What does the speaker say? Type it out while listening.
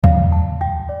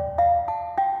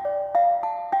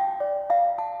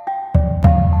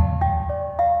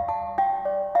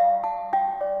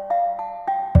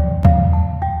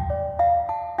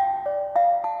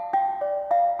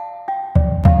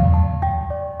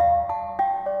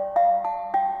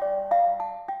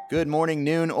Good morning,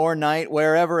 noon, or night,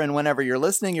 wherever and whenever you're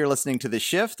listening to The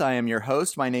Shift. I am your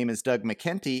host. My name is Doug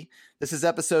McKenty. This is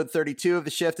episode 32 of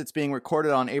The Shift. It's being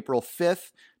recorded on April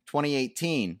 5th,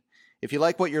 2018. If you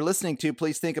like what you're listening to,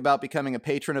 please think about becoming a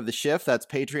patron of The Shift. That's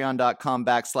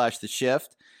patreon.com/The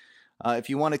Shift. If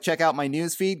you want to check out my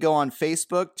news feed, go on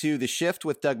Facebook to The Shift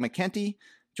with Doug McKenty.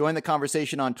 Join the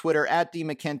conversation on Twitter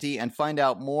 @DMcKenty and find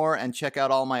out more and check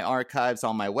out all my archives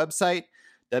on my website,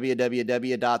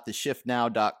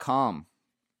 www.theshiftnow.com.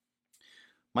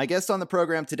 My guest on the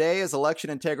program today is election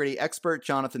integrity expert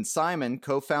Jonathan Simon,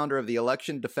 co-founder of the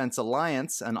Election Defense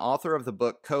Alliance and author of the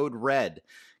book Code Red: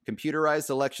 Computerized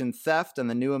Election Theft and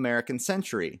the New American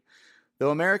Century.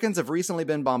 Though Americans have recently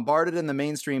been bombarded in the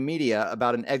mainstream media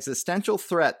about an existential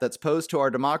threat that's posed to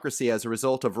our democracy as a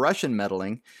result of Russian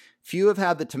meddling, few have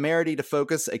had the temerity to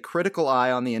focus a critical eye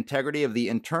on the integrity of the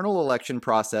internal election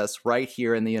process right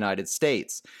here in the United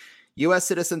States. U.S.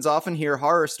 citizens often hear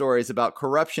horror stories about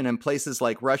corruption in places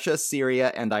like Russia,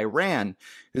 Syria, and Iran,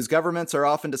 whose governments are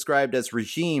often described as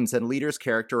regimes and leaders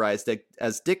characterized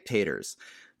as dictators.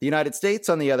 The United States,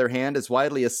 on the other hand, is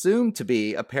widely assumed to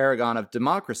be a paragon of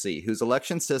democracy, whose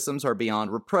election systems are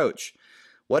beyond reproach.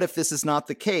 What if this is not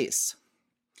the case?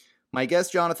 My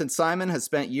guest, Jonathan Simon, has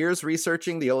spent years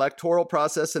researching the electoral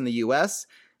process in the U.S.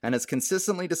 and has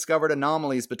consistently discovered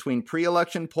anomalies between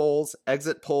pre-election polls,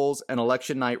 exit polls, and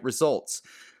election night results.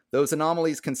 Those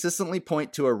anomalies consistently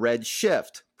point to a red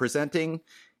shift, presenting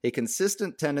a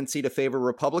consistent tendency to favor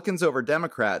Republicans over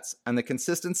Democrats, and the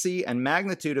consistency and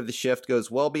magnitude of the shift goes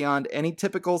well beyond any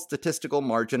typical statistical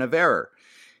margin of error.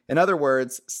 In other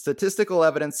words, statistical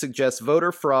evidence suggests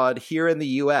voter fraud here in the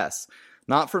U.S.,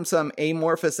 not from some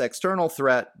amorphous external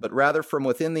threat, but rather from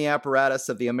within the apparatus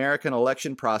of the American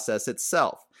election process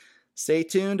itself. Stay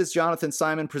tuned as Jonathan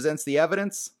Simon presents the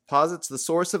evidence, posits the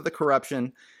source of the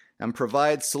corruption, and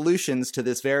provides solutions to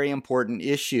this very important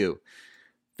issue.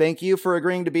 Thank you for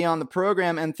agreeing to be on the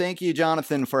program, and thank you,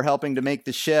 Jonathan, for helping to make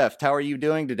the shift. How are you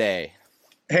doing today?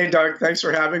 Hey, Doug, thanks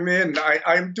for having me, and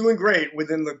I'm doing great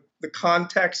within the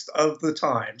context of the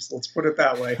times. Let's put it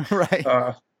that way. Right.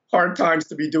 Hard times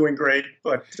to be doing great,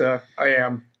 but I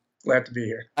am glad to be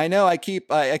here. I know I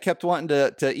kept wanting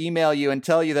to email you and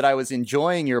tell you that I was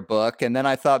enjoying your book, and then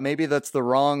I thought maybe those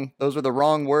were the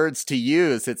wrong words to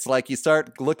use. It's like you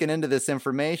start looking into this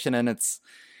information and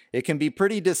it can be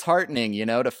pretty disheartening,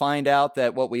 to find out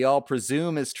that what we all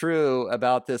presume is true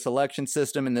about this election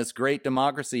system and this great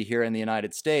democracy here in the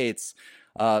United States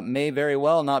may very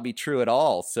well not be true at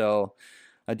all. So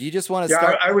do you just want to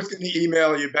start? I was going to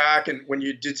email you back, and when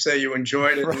you did say you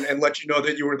enjoyed it, and let you know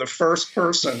that you were the first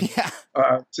person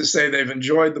to say they've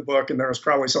enjoyed the book, and there was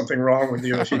probably something wrong with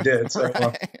you if you did. So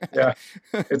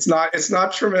it's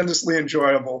not tremendously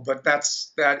enjoyable, but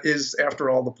that is, after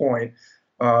all, the point.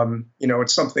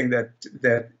 It's something that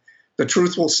the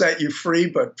truth will set you free,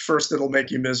 but first it'll make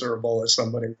you miserable, as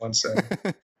somebody once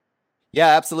said. Yeah,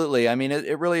 absolutely. I mean,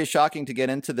 it really is shocking to get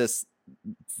into this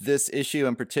issue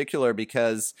in particular,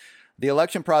 because the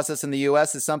election process in the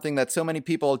U.S. is something that so many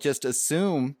people just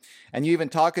assume. And you even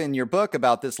talk in your book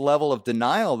about this level of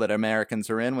denial that Americans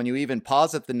are in when you even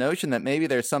posit the notion that maybe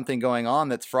there's something going on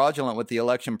that's fraudulent with the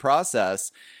election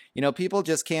process. People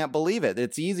just can't believe it.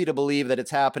 It's easy to believe that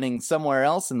it's happening somewhere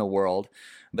else in the world.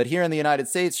 But here in the United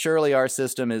States, surely our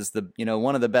system is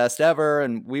one of the best ever.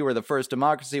 And we were the first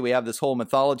democracy. We have this whole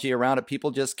mythology around it.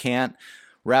 People just can't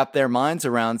wrap their minds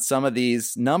around some of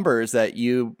these numbers that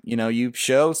you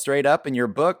show straight up in your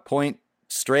book, point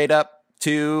straight up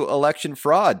to election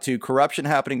fraud, to corruption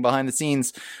happening behind the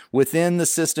scenes within the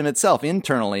system itself,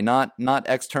 internally, not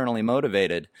externally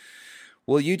motivated.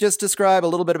 Will you just describe a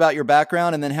little bit about your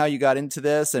background and then how you got into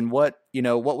this, and what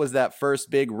was that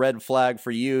first big red flag for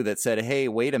you that said, hey,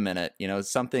 wait a minute,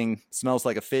 something smells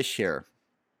like a fish here?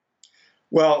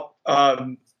 Well,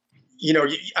 I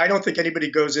don't think anybody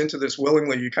goes into this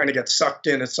willingly. You kind of get sucked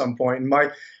in at some point. And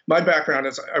my background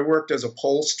is I worked as a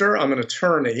pollster. I'm an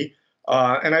attorney,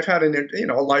 and I've had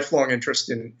a lifelong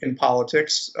interest in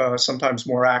politics, sometimes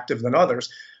more active than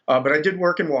others. But I did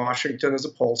work in Washington as a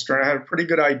pollster, and I had a pretty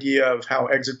good idea of how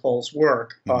exit polls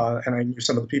work, and I knew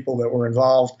some of the people that were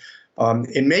involved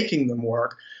in making them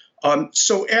work.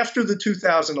 So after the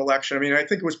 2000 election, I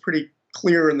think it was pretty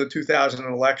clear in the 2000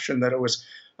 election that it was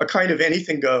a kind of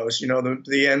anything goes.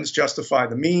 The ends justify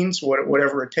the means,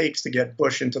 whatever it takes to get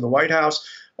Bush into the White House.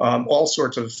 All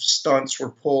sorts of stunts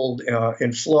were pulled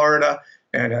in Florida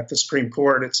and at the Supreme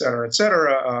Court, et cetera, et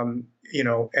cetera.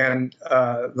 and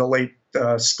the late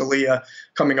Scalia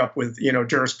coming up with,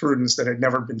 jurisprudence that had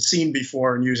never been seen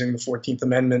before and using the 14th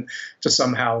Amendment to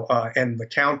somehow end the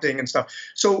counting and stuff.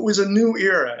 So it was a new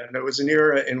era, and it was an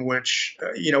era in which,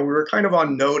 we were kind of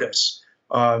on notice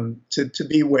to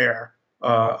beware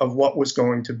of what was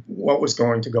going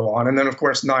to go on. And then, of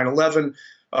course, 9/11.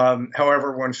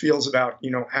 However one feels about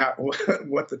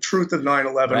what the truth of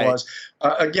 9/11 right. was,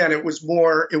 again, it was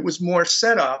more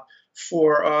set up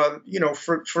for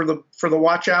the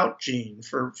watch out gene,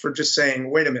 for just saying,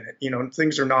 wait a minute,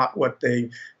 things are not what they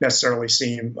necessarily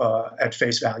seem at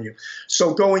face value.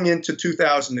 So going into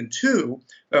 2002,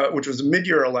 which was a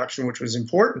mid-year election, which was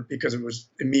important because it was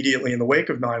immediately in the wake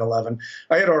of 9/11,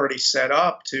 I had already set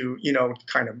up to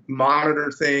kind of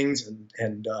monitor things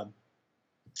and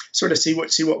sort of see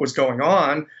what was going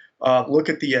on, look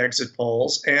at the exit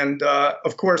polls, and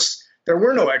of course, there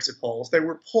were no exit polls. They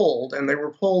were pulled, and they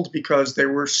were pulled because they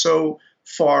were so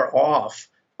far off,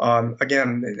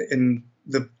 again, in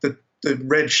the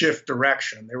red shift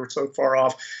direction. They were so far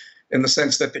off in the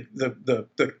sense that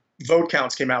the vote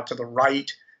counts came out to the right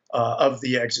of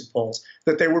the exit polls,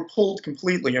 that they were pulled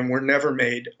completely and were never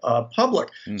made public.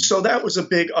 So that was a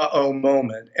big uh-oh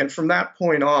moment. And from that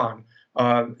point on,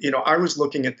 I was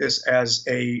looking at this as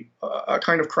a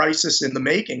kind of crisis in the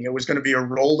making. It was going to be a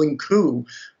rolling coup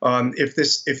if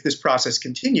this process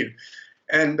continued.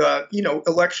 And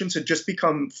elections had just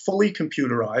become fully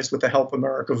computerized with the Help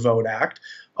America Vote Act,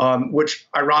 which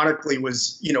ironically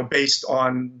was based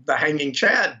on the Hanging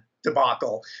Chad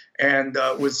debacle, and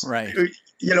was right.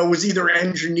 Was either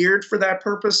engineered for that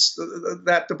purpose,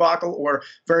 that debacle, or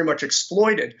very much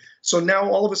exploited. So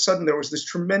now all of a sudden there was this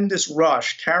tremendous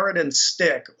rush, carrot and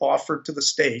stick, offered to the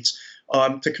states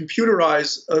to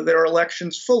computerize their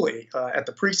elections fully at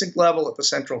the precinct level, at the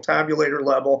central tabulator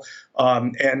level,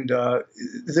 and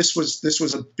this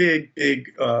was a big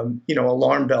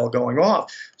alarm bell going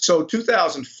off. So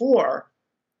 2004,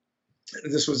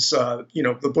 this was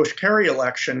the Bush-Kerry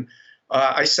election.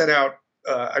 I set out.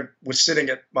 I was sitting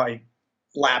at my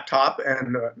laptop,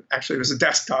 and actually it was a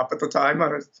desktop at the time,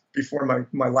 before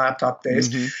my laptop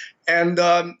days, and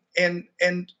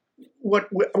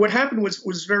what happened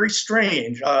was very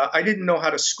strange. I didn't know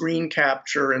how to screen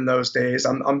capture in those days.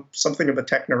 I'm something of a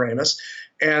technoramus,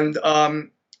 and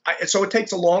so it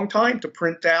takes a long time to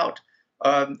print out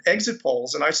exit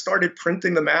polls, and I started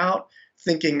printing them out,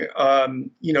 thinking,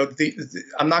 I'm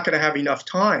not going to have enough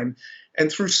time. And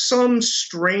through some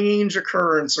strange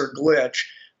occurrence or glitch,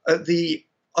 the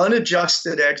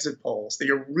unadjusted exit polls,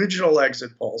 the original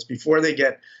exit polls, before they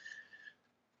get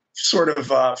sort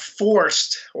of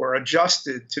forced or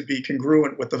adjusted to be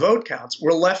congruent with the vote counts,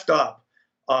 were left up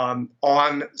on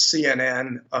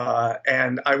CNN.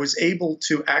 And I was able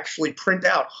to actually print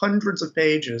out hundreds of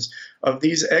pages of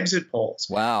these exit polls.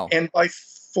 Wow. And by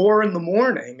 4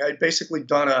 a.m, I'd basically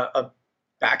done a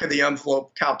back of the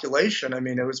envelope calculation. I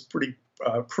mean, it was pretty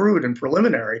crude and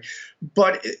preliminary,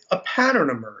 but a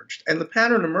pattern emerged. And the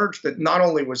pattern emerged that not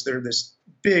only was there this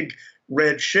big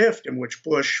red shift in which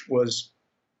Bush was,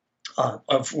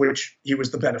 of which he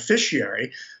was the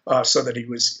beneficiary, so that he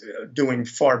was doing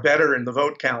far better in the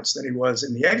vote counts than he was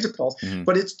in the exit polls,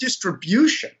 but its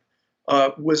distribution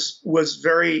was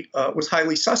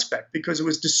highly suspect, because it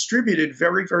was distributed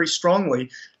very, very strongly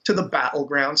to the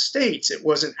battleground states. It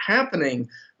wasn't happening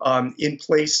in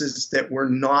places that were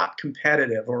not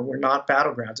competitive or were not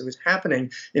battlegrounds. It was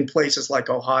happening in places like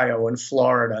Ohio and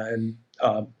Florida and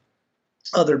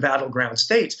other battleground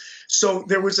states. So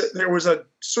there was a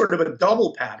sort of a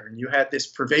double pattern. You had this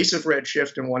pervasive red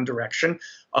shift in one direction,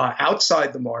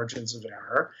 outside the margins of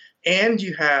error, and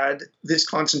you had this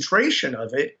concentration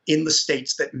of it in the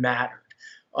states that mattered.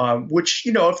 Which,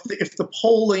 if the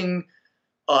polling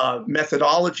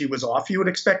methodology was off, you would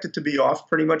expect it to be off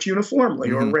pretty much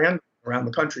uniformly or random around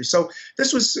the country. So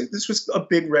this was a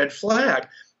big red flag.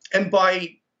 And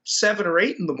by 7 or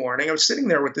 8 in the morning, I was sitting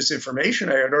there with this information.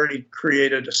 I had already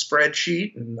created a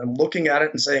spreadsheet, and I'm looking at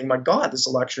it and saying, my God, this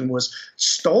election was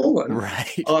stolen.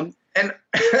 Right. And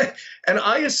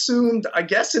I assumed, I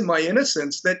guess in my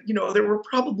innocence, that, there were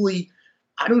probably,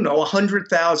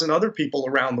 100,000 other people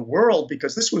around the world,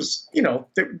 because this was,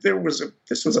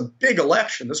 this was a big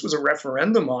election. This was a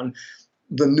referendum on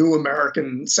the new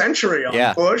American century,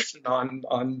 on Bush, and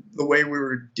on the way we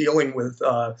were dealing with,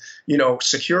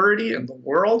 security in the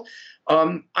world.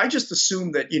 I just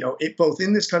assumed that, both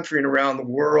in this country and around the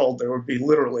world, there would be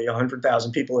literally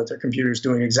 100,000 people at their computers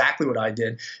doing exactly what I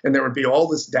did. And there would be all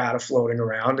this data floating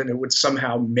around, and it would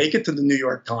somehow make it to the New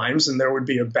York Times. And there would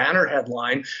be a banner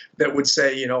headline that would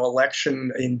say,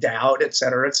 election in doubt, et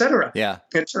cetera, et cetera. Yeah.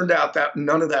 It turned out that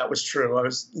none of that was true. I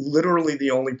was literally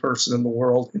the only person in the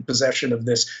world in possession of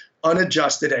this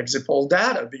unadjusted exit poll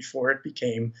data before it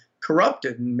became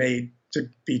corrupted and made to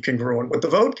be congruent with the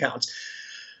vote counts.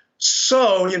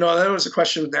 So, that was a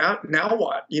question of now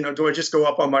what? Do I just go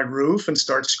up on my roof and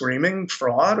start screaming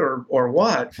fraud or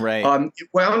what? Right. It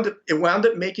wound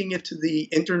up making it to the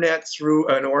internet through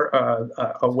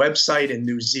a website in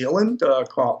New Zealand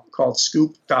called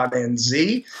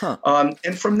scoop.nz. Huh.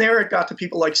 And from there, it got to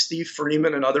people like Steve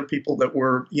Freeman and other people that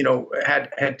were,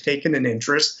 had taken an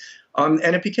interest.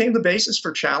 And it became the basis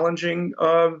for challenging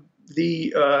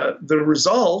the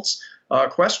results.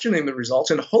 Questioning the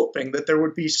results and hoping that there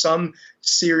would be some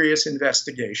serious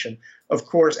investigation. Of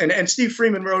course, and Steve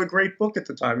Freeman wrote a great book at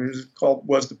the time. It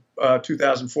was the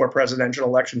 2004 presidential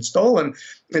election stolen.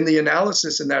 And the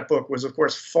analysis in that book was, of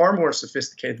course, far more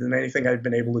sophisticated than anything I'd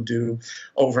been able to do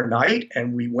overnight.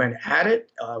 And we went at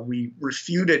it. We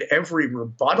refuted every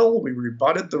rebuttal. We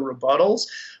rebutted the rebuttals.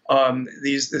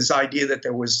 This idea that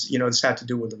there was, this had to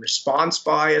do with the response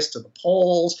bias to the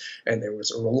polls, and there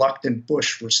was a reluctant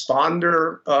Bush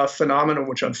responder phenomenon,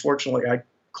 which unfortunately I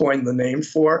coined the name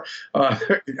for.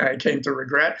 I came to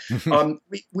regret.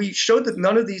 We showed that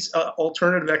none of these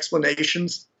alternative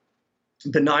explanations,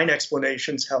 benign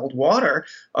explanations, held water,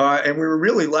 and we were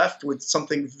really left with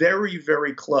something very,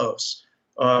 very close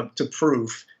to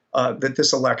proof that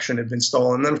this election had been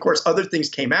stolen. And then, of course, other things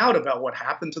came out about what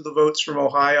happened to the votes from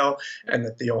Ohio, and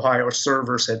that the Ohio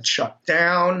servers had shut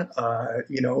down,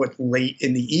 late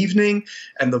in the evening,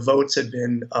 and the votes had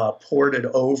been ported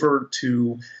over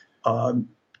to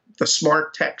the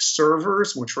Smart Tech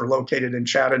servers, which were located in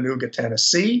Chattanooga,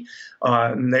 Tennessee.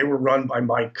 And they were run by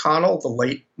Mike Connell, the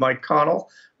late Mike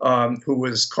Connell, who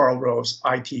was Karl Rove's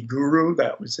IT guru.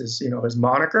 That was his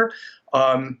moniker.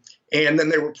 And then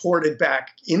they were ported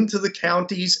back into the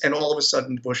counties, and all of a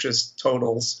sudden Bush's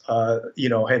totals,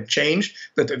 had changed.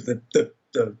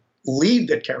 The lead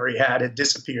that Kerry had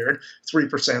disappeared,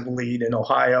 3% lead in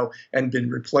Ohio, and been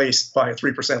replaced by a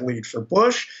 3% lead for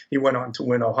Bush. He went on to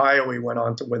win Ohio. He went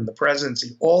on to win the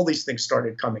presidency. All these things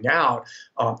started coming out,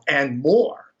 and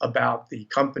more about the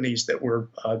companies that were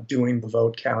doing the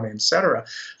vote count, et cetera.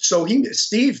 So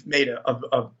Steve made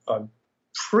a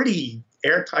pretty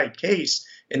airtight case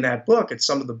in that book. It's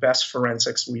some of the best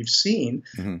forensics we've seen.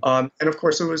 Mm-hmm. And of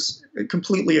course, it was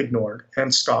completely ignored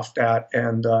and scoffed at.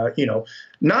 And,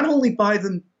 not only by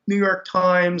the New York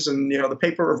Times and, the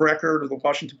paper of record or the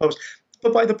Washington Post,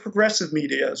 but by the progressive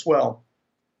media as well.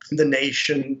 The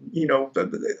Nation,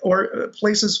 or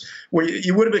places where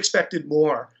you would have expected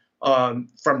more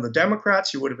from the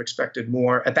Democrats. You would have expected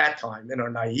more at that time in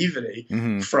our naivety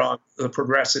from the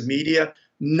progressive media.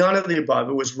 None of the above.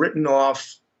 It was written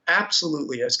off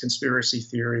absolutely as conspiracy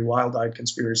theory, wild-eyed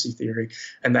conspiracy theory,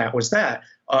 and that was that.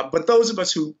 But those of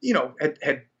us who,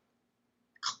 had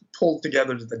pulled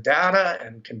together the data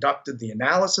and conducted the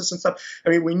analysis and stuff,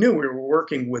 we knew we were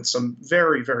working with some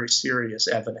very, very serious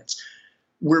evidence.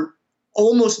 We're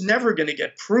almost never going to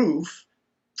get proof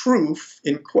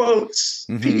in quotes,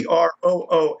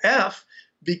 PROOF,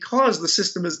 because the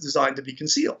system is designed to be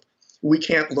concealed. We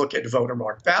can't look at voter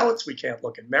marked ballots. We can't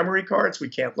look at memory cards. We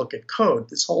can't look at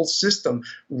code. This whole system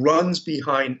runs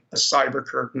behind a cyber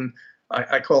curtain.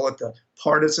 I call it the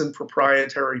partisan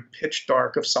proprietary pitch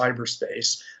dark of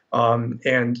cyberspace. And,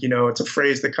 it's a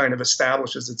phrase that kind of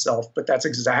establishes itself, but that's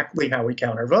exactly how we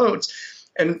count our votes.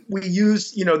 And we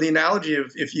use, the analogy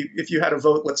of if you had a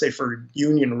vote, let's say for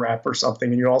union rep or something,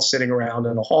 and you're all sitting around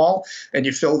in a hall and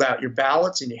you filled out your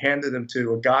ballots and you handed them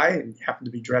to a guy and you happen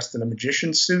to be dressed in a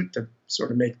magician's suit to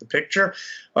sort of make the picture,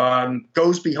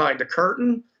 goes behind a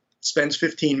curtain, spends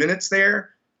 15 minutes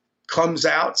there, comes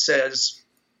out, says,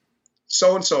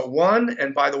 so-and-so won,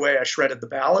 and by the way, I shredded the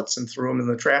ballots and threw them in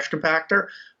the trash compactor,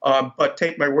 but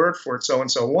take my word for it,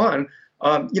 so-and-so won.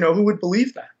 Who would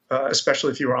believe that?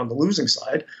 Especially if you were on the losing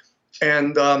side.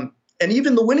 And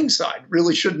even the winning side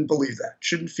really shouldn't believe that,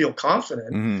 shouldn't feel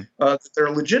confident that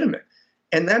they're legitimate.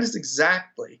 And that is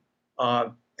exactly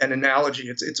an analogy.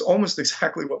 It's almost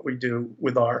exactly what we do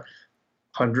with our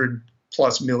 100+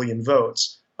 million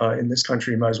votes in this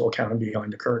country. You might as well count them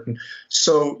behind the curtain.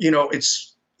 So,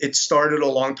 it started a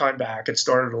long time back. It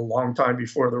started a long time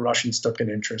before the Russians took an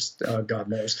interest, God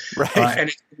knows. Right. And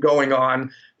it's been going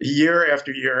on year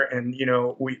after year. And,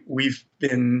 we've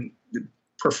been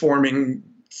performing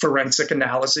forensic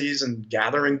analyses and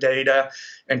gathering data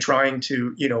and trying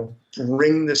to,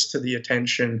 bring this to the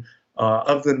attention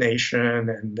of the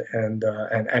nation,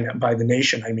 and by the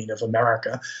nation I mean of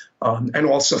America, and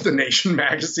also the Nation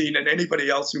magazine and anybody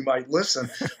else who might listen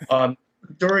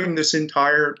during this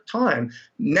entire time.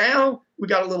 Now we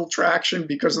got a little traction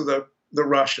because of the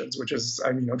Russians, which is,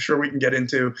 I'm sure we can get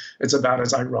into. It's about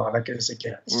as ironic as it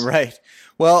gets. Right.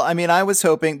 Well, I was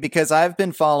hoping, because I've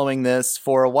been following this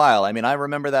for a while. I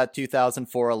remember that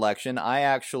 2004 election.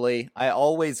 I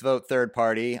always vote third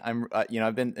party.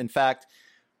 I've been, in fact,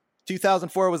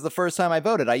 2004 was the first time I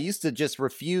voted. I used to just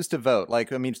refuse to vote.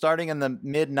 Starting in the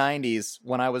mid 90s,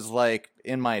 when I was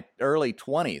in my early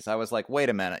 20s, I was like, wait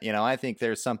a minute, I think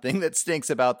there's something that stinks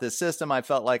about this system. I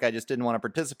felt like I just didn't want to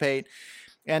participate.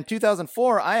 And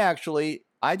 2004, I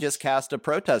just cast a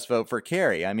protest vote for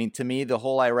Kerry. To me, the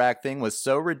whole Iraq thing was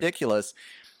so ridiculous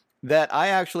that I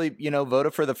actually,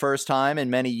 voted for the first time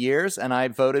in many years. And I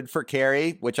voted for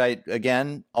Kerry, which I,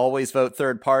 again, always vote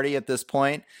third party at this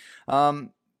point.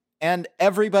 And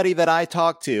everybody that I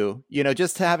talked to,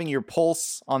 just having your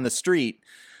pulse on the street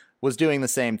was doing the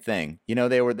same thing.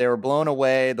 They were blown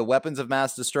away. The weapons of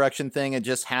mass destruction thing had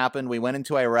just happened. We went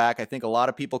into Iraq. I think a lot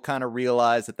of people kind of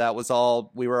realized that was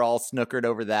all, we were all snookered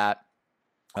over that.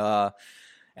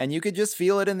 And you could just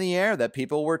feel it in the air that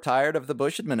people were tired of the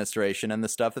Bush administration and the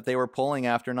stuff that they were pulling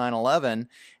after 9/11.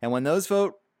 And when those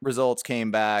vote results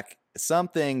came back,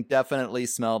 something definitely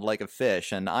smelled like a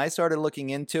fish. And I started looking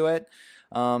into it.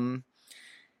 And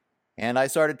I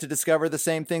started to discover the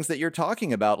same things that you're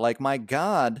talking about. Like, my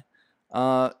God,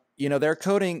 they're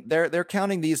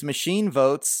counting these machine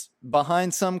votes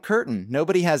behind some curtain.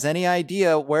 Nobody has any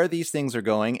idea where these things are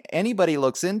going. Anybody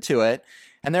looks into it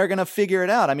and they're going to figure it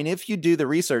out. If you do the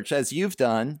research as you've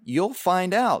done, you'll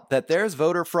find out that there's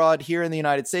voter fraud here in the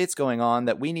United States going on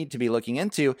that we need to be looking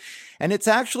into. And it's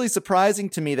actually surprising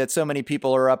to me that so many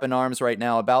people are up in arms right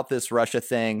now about this Russia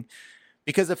thing,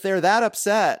 because if they're that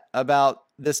upset about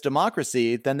this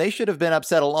democracy, then they should have been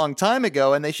upset a long time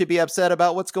ago, and they should be upset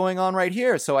about what's going on right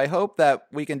here. So I hope that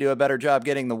we can do a better job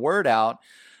getting the word out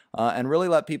and really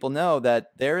let people know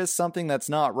that there is something that's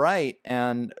not right.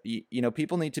 And,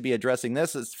 people need to be addressing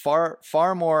this. It's far,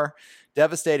 far more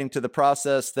devastating to the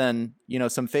process than,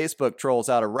 some Facebook trolls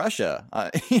out of Russia.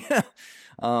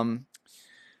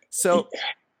 So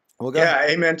we'll go. Yeah,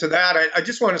 amen to that. I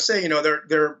just want to say,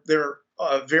 there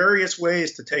various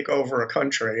ways to take over a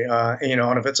country,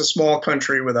 and if it's a small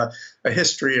country with a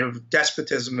history of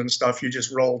despotism and stuff, you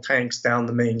just roll tanks down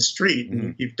the main street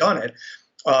and you've done it.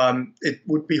 It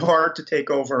would be hard to take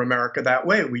over America that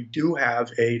way. We do have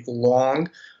a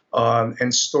long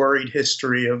and storied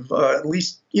history of at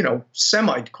least,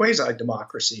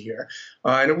 quasi-democracy here.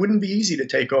 And it wouldn't be easy to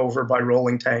take over by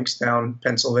rolling tanks down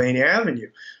Pennsylvania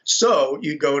Avenue. So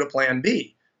you go to Plan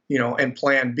B. And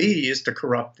Plan B is to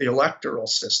corrupt the electoral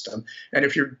system. And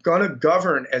if you're going to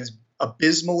govern as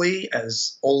abysmally,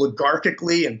 as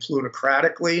oligarchically and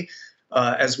plutocratically,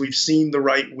 as we've seen the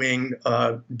right wing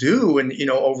do, and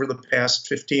over the past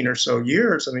 15 or so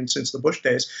years, since the Bush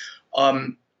days,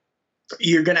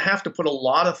 you're going to have to put a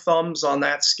lot of thumbs on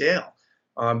that scale.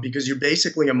 Because you're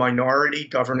basically a minority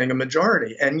governing a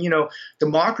majority. And,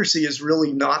 democracy is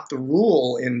really not the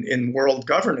rule in world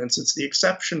governance. It's the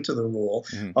exception to the rule.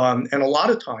 And a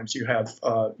lot of times you have,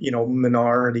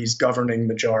 minorities governing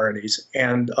majorities.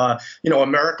 And,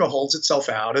 America holds itself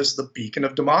out as the beacon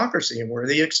of democracy, and we're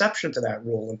the exception to that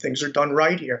rule, and things are done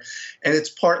right here. And it's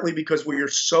partly because we are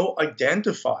so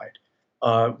identified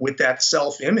with that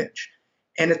self-image.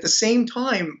 And at the same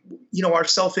time, our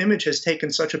self-image has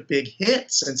taken such a big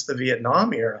hit since the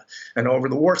Vietnam era and over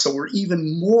the war. So we're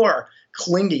even more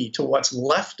clingy to what's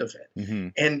left of it.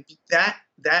 And that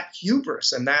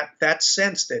hubris and that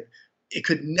sense that it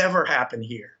could never happen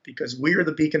here because we are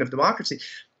the beacon of democracy,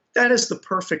 that is the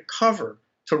perfect cover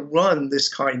to run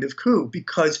this kind of coup,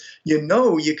 because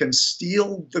you can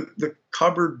steal the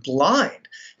cupboard blind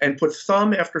and put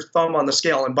thumb after thumb on the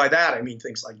scale. And by that, I mean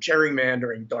things like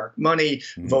gerrymandering, dark money,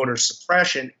 voter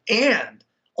suppression, and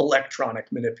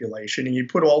electronic manipulation. And you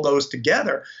put all those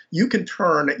together, you can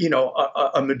turn,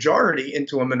 a majority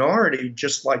into a minority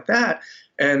just like that.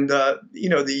 And,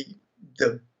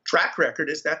 the track record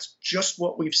is that's just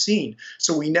what we've seen.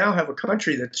 So we now have a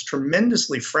country that's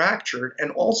tremendously fractured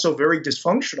and also very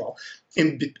dysfunctional,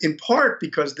 in part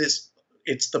because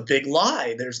it's the big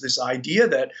lie. There's this idea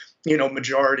that,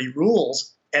 majority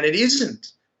rules, and it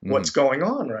isn't what's going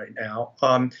on right now.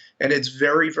 And it's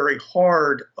very, very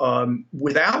hard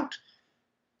without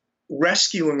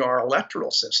rescuing our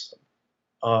electoral system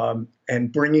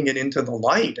and bringing it into the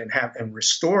light and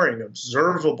restoring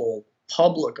observable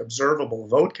public, observable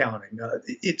vote counting,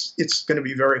 it's going to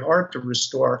be very hard to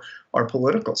restore our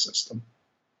political system.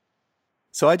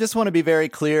 So I just want to be very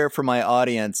clear for my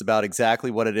audience about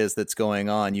exactly what it is that's going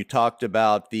on. You talked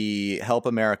about the Help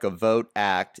America Vote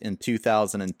Act in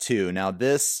 2002. Now,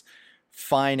 this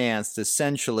financed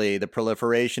essentially the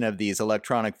proliferation of these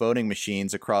electronic voting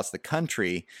machines across the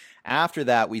country. After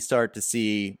that, we start to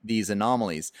see these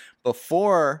anomalies.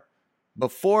 Before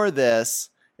this,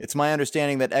 it's my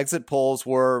understanding that exit polls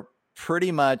were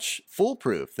pretty much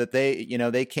foolproof, that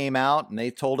they came out and they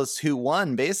told us who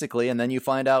won basically. And then you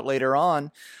find out later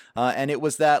on. And it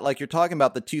was that, like you're talking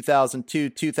about, the 2002,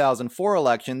 2004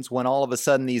 elections when all of a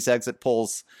sudden these exit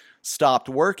polls stopped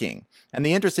working. And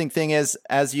the interesting thing is,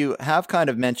 as you have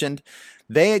kind of mentioned,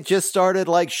 they just started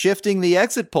like shifting the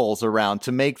exit polls around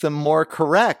to make them more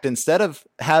correct, instead of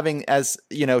having, as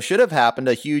should have happened,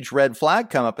 a huge red flag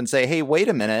come up and say, hey, wait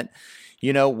a minute.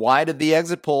 Why did the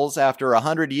exit polls, after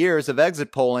 100 years of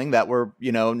exit polling that were,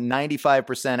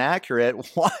 95% accurate,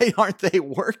 why aren't they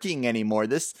working anymore?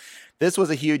 This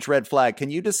was a huge red flag. Can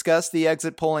you discuss the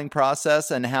exit polling process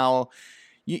and how,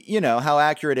 how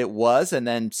accurate it was? And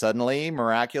then suddenly,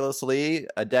 miraculously,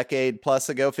 a decade plus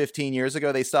ago, 15 years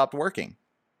ago, they stopped working.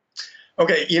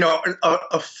 Okay,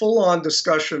 a full-on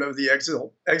discussion of the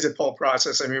exit poll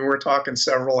process. I mean, we're talking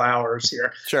several hours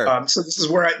here. Sure. So this is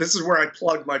where I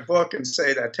plug my book and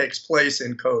say that takes place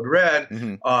in Code Red.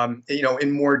 Mm-hmm.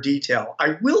 In more detail.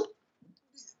 I will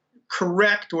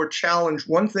correct or challenge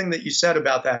one thing that you said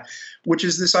about that, which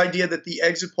is this idea that the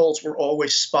exit polls were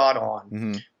always spot on.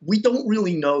 Mm-hmm. We don't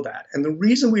really know that, and the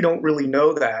reason we don't really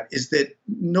know that is that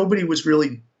nobody was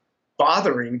really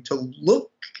bothering to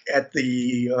look at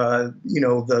the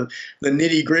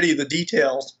nitty gritty, the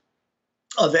details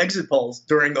of exit polls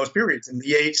during those periods in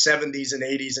the 70s and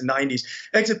 80s and 90s.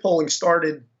 Exit polling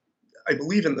started, I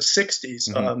believe, in the 60s.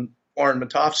 Mm-hmm. Warren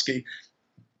Matofsky,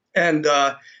 and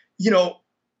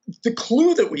the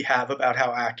clue that we have about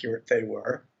how accurate they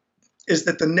were is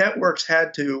that the networks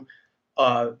had to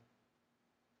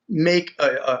make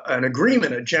an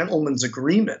agreement, a gentleman's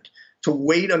agreement, to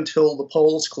wait until the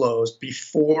polls closed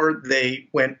before they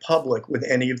went public with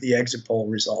any of the exit poll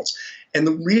results. And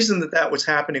the reason that was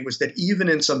happening was that even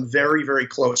in some very, very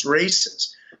close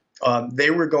races, they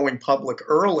were going public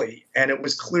early, and it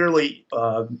was clearly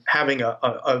having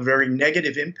a very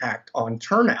negative impact on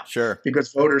turnout. Sure.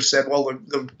 Because voters said, well,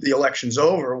 the election's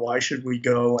over. Why should we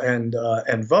go and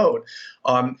vote?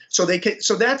 So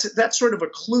that's sort of a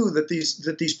clue that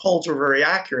these polls are very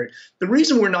accurate. The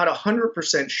reason we're not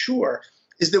 100% sure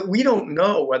is that we don't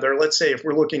know whether, let's say, if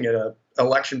we're looking at an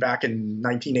election back in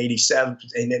 1987,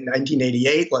 in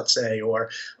 1988, let's say, or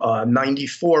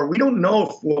 94, we don't know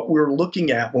if what we're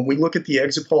looking at when we look at the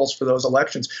exit polls for those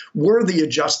elections were the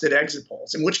adjusted exit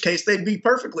polls, in which case they'd be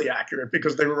perfectly accurate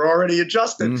because they were already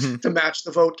adjusted mm-hmm. to match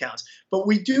the vote counts. But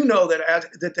we do know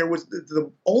that there was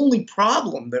the only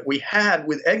problem that we had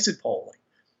with exit polling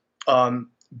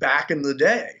back in the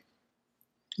day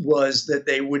was that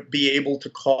they would be able to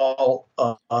call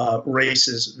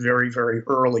races very, very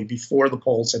early before the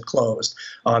polls had closed.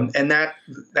 And that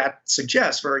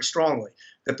suggests very strongly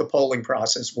that the polling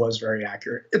process was very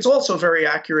accurate. It's also very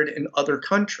accurate in other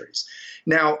countries.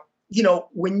 Now,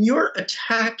 when you're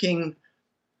attacking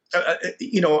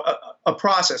a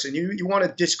process and you want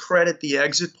to discredit the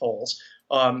exit polls,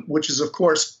 which is, of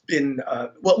course, been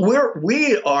let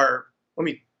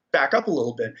me back up a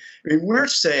little bit. I mean, we're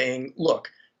saying, look,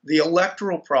 the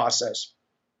electoral process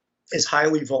is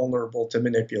highly vulnerable to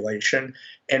manipulation,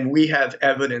 and we have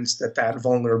evidence that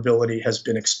vulnerability has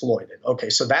been exploited.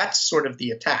 Okay, so that's sort of the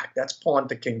attack. That's pawn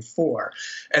to king 4.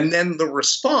 And then the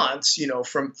response,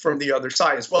 from the other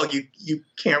side is, well, you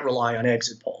can't rely on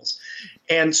exit polls.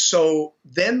 And so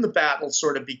then the battle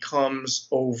sort of becomes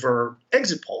over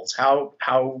exit polls.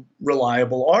 How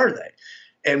reliable are they?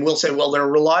 And we'll say, well, they're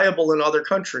reliable in other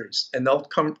countries. And they'll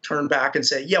turn back and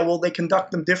say, yeah, well, they conduct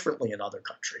them differently in other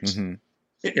countries.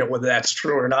 Mm-hmm. Whether that's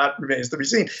true or not remains to be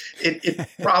seen. It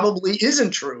probably isn't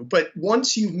true. But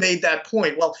once you've made that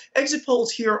point, well, exit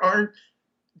polls here aren't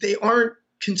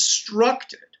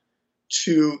constructed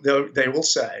they will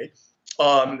say,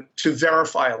 to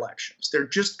verify elections. They're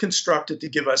just constructed to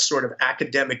give us sort of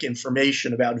academic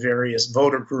information about various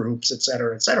voter groups, et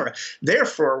cetera, et cetera.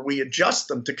 Therefore, we adjust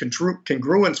them to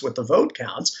congruence with the vote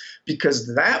counts,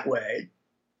 because that way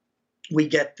we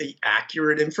get the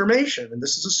accurate information. And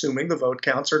this is assuming the vote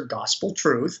counts are gospel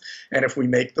truth. And if we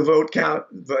make the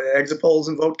exit polls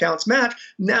and vote counts match,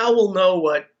 now we'll know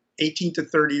what 18 to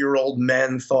 30-year-old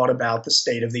men thought about the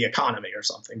state of the economy or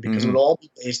something, because mm-hmm. it would all be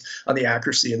based on the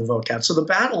accuracy of the vote count. So the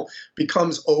battle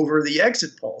becomes over the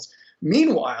exit polls.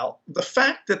 Meanwhile, the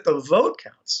fact that the vote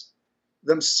counts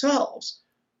themselves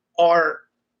are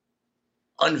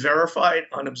unverified,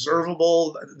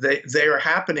 unobservable, they are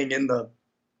happening in the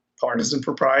partisan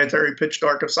proprietary pitch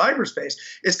dark of cyberspace,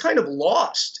 is kind of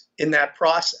lost in that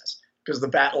process, because the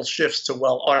battle shifts to,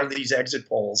 well, are these exit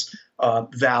polls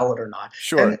valid or not?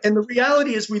 Sure. And the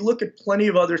reality is we look at plenty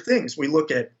of other things. We look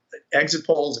at exit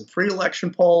polls and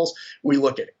pre-election polls. We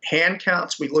look at hand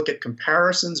counts. We look at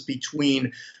comparisons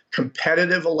between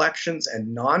competitive elections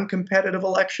and non-competitive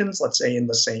elections, let's say in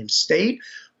the same state.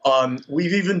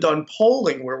 We've even done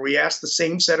polling where we asked the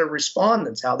same set of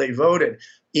respondents how they voted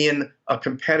in a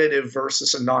competitive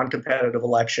versus a non-competitive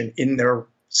election in their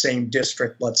same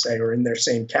district, let's say, or in their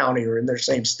same county or in their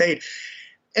same state.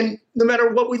 And no matter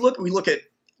what we look at,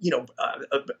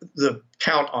 the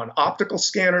count on optical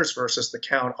scanners versus the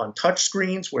count on touch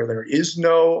screens, where there is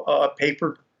no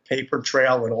paper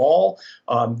trail at all,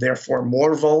 therefore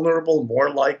more vulnerable, more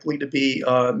likely to be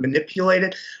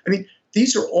manipulated. I mean,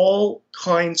 these are all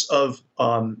kinds of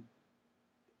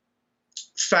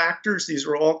factors. These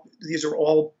are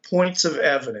all points of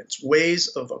evidence, ways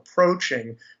of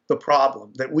approaching the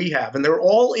problem that we have, and they're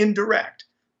all indirect,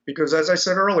 because, as I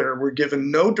said earlier, we're given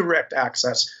no direct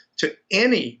access to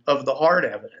any of the hard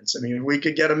evidence. I mean, we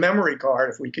could get a memory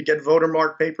card, if we could get voter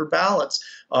marked paper ballots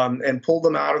and pull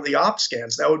them out of the op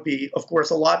scans, that would be, of course,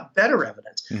 a lot better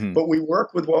evidence. Mm-hmm. But we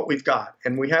work with what we've got,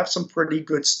 and we have some pretty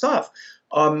good stuff.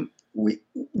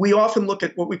 We often look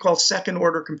at what we call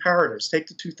second-order comparators. Take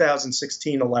the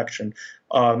 2016 election,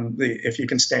 if you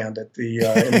can stand it,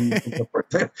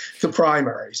 the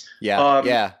primaries.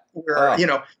 Yeah. Where,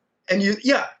 and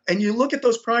you look at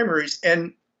those primaries,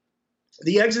 and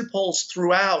the exit polls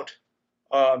throughout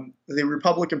the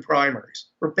Republican primaries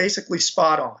were basically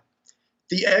spot on.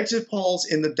 The exit polls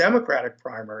in the Democratic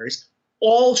primaries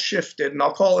all shifted, and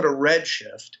I'll call it a red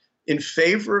shift, in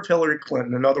favor of Hillary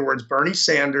Clinton. In other words, Bernie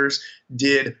Sanders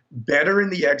did better in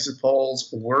the exit polls,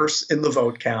 worse in the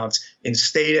vote counts, in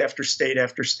state after state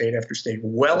after state after state,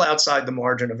 well outside the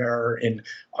margin of error in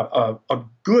a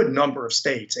good number of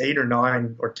states, 8 or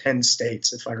 9 or 10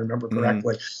 states, if I remember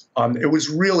correctly. It was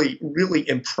really, really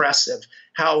impressive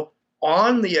how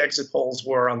on the exit polls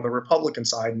were on the Republican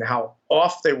side and how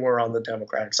off they were on the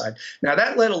Democratic side. Now,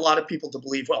 that led a lot of people to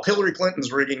believe, well, Hillary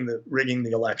Clinton's rigging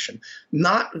the election.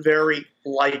 Not very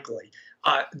likely.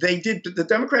 The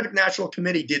Democratic National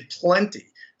Committee did plenty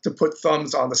to put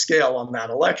thumbs on the scale on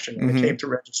that election when it came to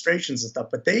registrations and stuff,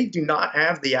 but they do not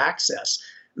have the access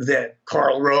that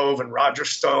Karl Rove and Roger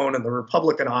Stone and the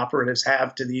Republican operatives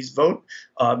have to these vote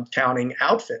counting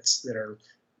outfits that are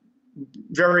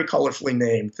very colorfully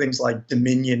named, things like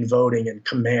Dominion Voting and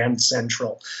Command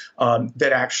Central,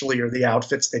 that actually are the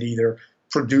outfits that either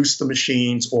produce the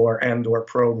machines or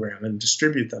program and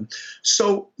distribute them.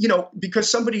 So,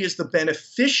 because somebody is the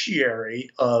beneficiary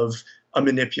of a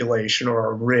manipulation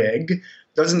or a rig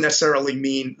doesn't necessarily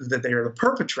mean that they are the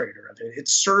perpetrator of it. It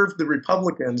served the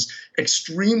Republicans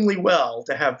extremely well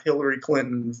to have Hillary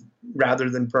Clinton rather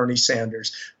than Bernie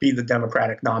Sanders be the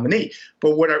Democratic nominee.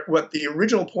 But what the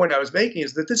original point I was making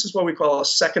is that this is what we call a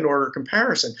second-order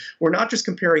comparison. We're not just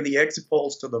comparing the exit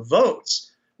polls to the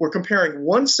votes. We're comparing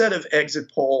one set of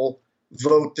exit poll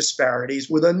vote disparities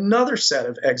with another set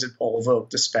of exit poll vote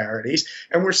disparities,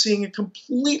 and we're seeing a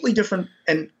completely different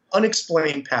and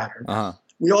unexplained pattern.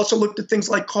 We also looked at things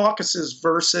like caucuses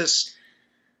versus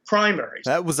primaries.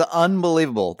 That was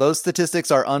unbelievable. Those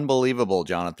statistics are unbelievable,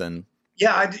 Jonathan.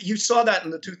 Yeah, you saw that in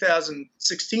the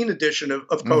 2016 edition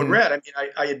of Code Red. I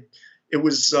mean,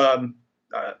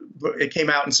 it came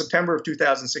out in September of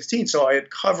 2016, so I had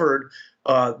covered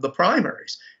the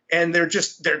primaries, and they're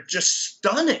just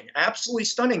stunning, absolutely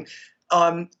stunning.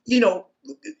 After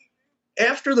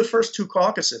the first two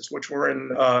caucuses, which were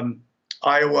in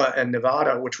Iowa and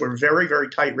Nevada, which were very, very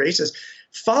tight races.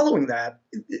 Following that,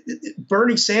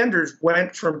 Bernie Sanders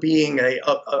went from being a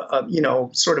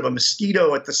sort of a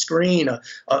mosquito at the screen,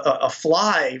 a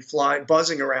fly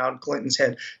buzzing around Clinton's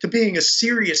head, to being a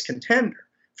serious contender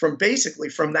from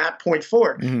that point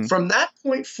forward. From that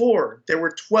point forward, there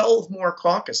were 12 more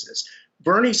caucuses.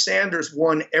 Bernie Sanders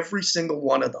won every single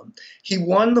one of them. He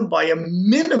won them by a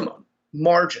minimum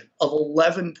margin of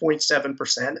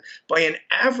 11.7%, by an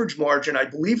average margin, I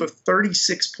believe, of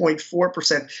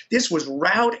 36.4%. This was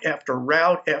route after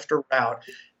route after route.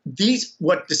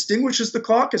 What distinguishes the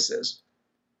caucuses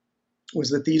was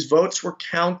that these votes were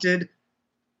counted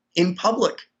in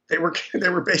public. They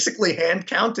were basically hand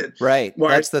counted. Right.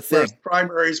 That's the thing.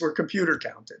 Primaries were computer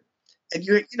counted. And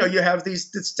you have these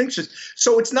distinctions.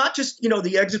 So it's not just,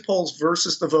 the exit polls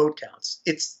versus the vote counts.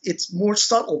 It's more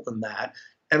subtle than that,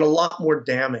 and a lot more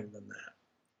damning than that.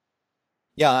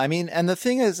 Yeah, I mean, and the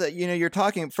thing is that, you're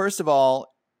talking, first of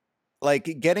all,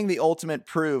 like getting the ultimate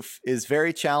proof is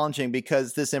very challenging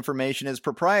because this information is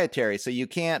proprietary. So you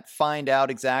can't find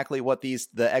out exactly what the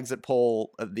exit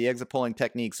polling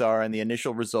techniques are and the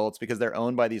initial results because they're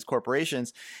owned by these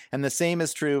corporations. And the same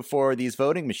is true for these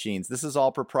voting machines. This is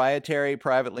all proprietary,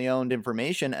 privately owned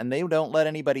information, and they don't let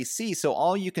anybody see. So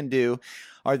all you can do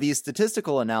are these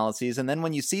statistical analyses. And then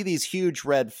when you see these huge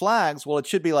red flags, well, it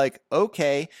should be like,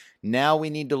 okay, now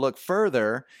we need to look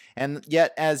further. And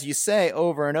yet, as you say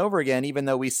over and over again, even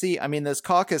though we see, I mean, this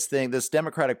caucus thing, this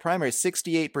Democratic primary,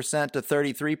 68% to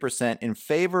 33% in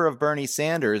favor of Bernie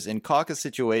Sanders in caucus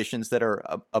situations that are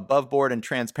above board and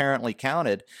transparently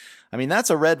counted. I mean, that's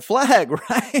a red flag,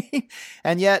 right?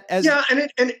 And yet, and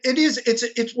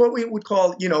it's what we would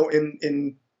call,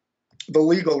 in the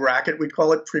legal racket, we'd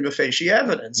call it prima facie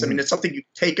evidence. I mean, it's something you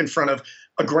take in front of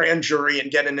a grand jury and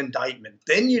get an indictment.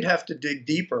 Then you'd have to dig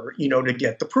deeper, to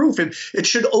get the proof. And it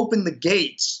should open the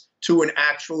gates to an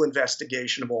actual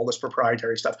investigation of all this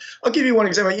proprietary stuff. I'll give you one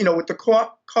example. With the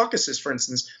caucuses, for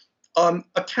instance, a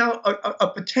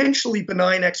potentially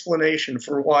benign explanation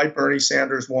for why Bernie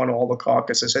Sanders won all the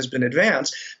caucuses has been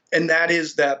advanced, and that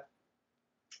is that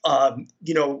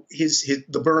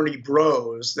the Bernie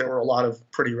bros, there were a lot of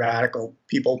pretty radical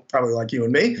people, probably like you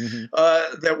and me,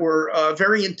 that were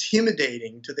very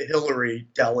intimidating to the Hillary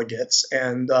delegates.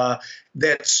 And the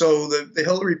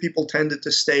Hillary people tended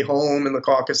to stay home in the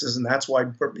caucuses, and that's why,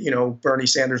 Bernie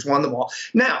Sanders won them all.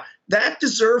 Now, that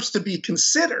deserves to be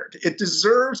considered. It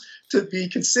deserves to be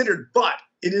considered, but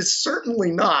it is certainly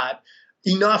not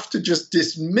enough to just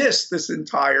dismiss this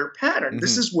entire pattern.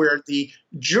 This is where the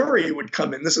jury would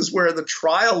come in. This is where the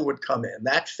trial would come in,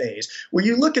 that phase, where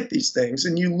you look at these things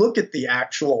and you look at the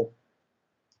actual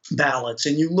ballots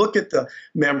and you look at the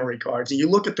memory cards and you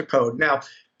look at the code. Now,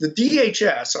 the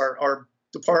DHS, our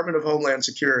Department of Homeland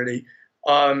Security,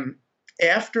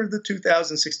 after the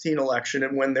 2016 election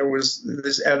and when there was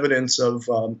this evidence of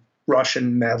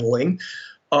Russian meddling,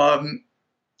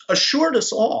 assured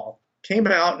us all, came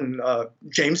out, and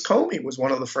James Comey was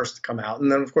one of the first to come out.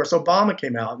 And then, of course, Obama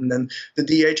came out. And then the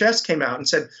DHS came out and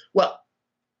said, well,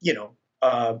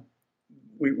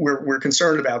 we're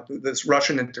concerned about this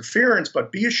Russian interference,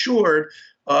 but be assured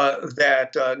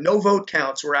that no vote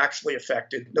counts were actually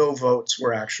affected. No votes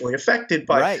were actually affected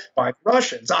by the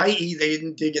Russians, i.e. they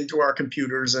didn't dig into our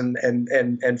computers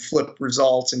and flip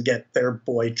results and get their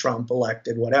boy Trump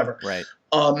elected, whatever. Right.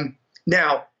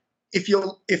 Now, if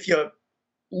you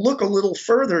look a little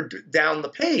further down the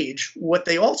page, what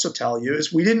they also tell you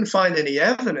is we didn't find any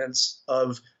evidence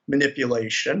of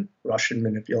manipulation, Russian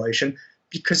manipulation,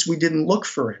 because we didn't look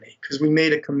for any, because we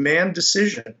made a command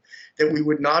decision that we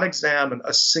would not examine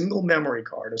a single memory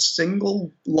card, a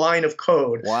single line of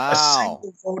code, a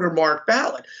single voter marked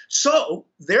ballot. So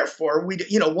therefore,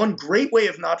 one great way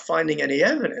of not finding any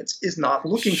evidence is not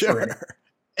looking for it.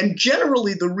 And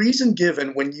generally, the reason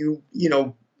given when you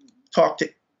talk to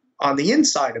on the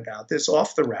inside about this,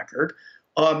 off the record,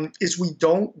 is we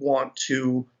don't want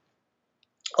to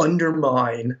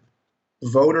undermine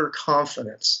voter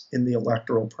confidence in the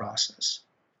electoral process.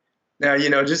 Now,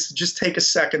 just take a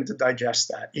second to digest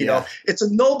that. It's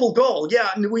a noble goal.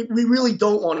 Yeah, and we really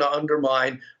don't want to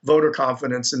undermine voter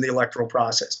confidence in the electoral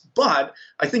process. But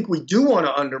I think we do want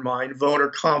to undermine voter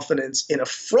confidence in a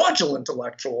fraudulent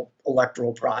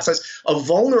electoral process, a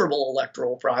vulnerable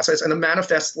electoral process, and a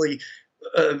manifestly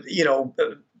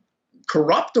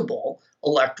corruptible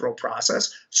electoral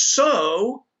process,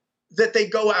 so that they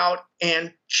go out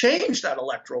and change that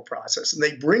electoral process and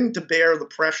they bring to bear the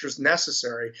pressures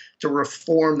necessary to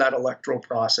reform that electoral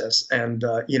process and,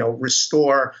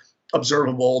 restore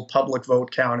observable public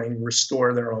vote counting,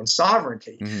 restore their own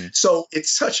sovereignty. So it's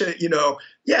such a, we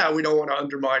don't want to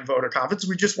undermine voter confidence.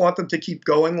 We just want them to keep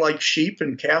going like sheep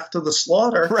and calf to the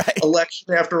slaughter,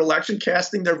 election after election,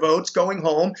 casting their votes, going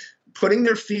home, putting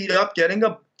their feet up, getting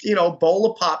a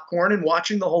bowl of popcorn and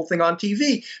watching the whole thing on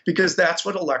TV, because that's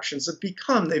what elections have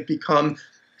become. They've become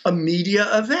a media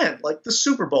event like the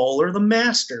Super Bowl or the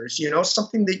Masters,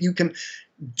 something that you can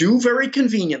do very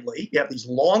conveniently. You have these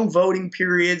long voting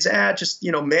periods, just,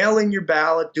 mail in your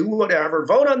ballot, do whatever,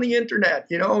 vote on the internet,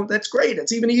 that's great.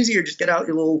 It's even easier. Just get out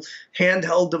your little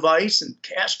handheld device and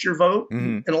cast your vote.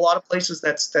 In a lot of places,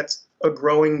 that's a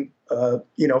growing,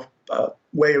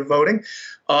 way of voting.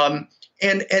 And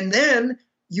then,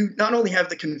 you not only have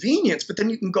the convenience, but then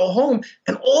you can go home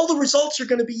and all the results are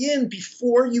going to be in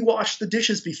before you wash the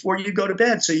dishes, before you go to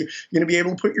bed. So you're going to be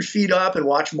able to put your feet up and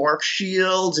watch Mark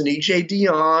Shields and E.J.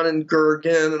 Dionne and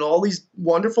Gergen and all these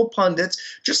wonderful pundits,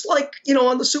 just like,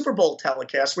 on the Super Bowl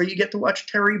telecast where you get to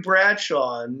watch Terry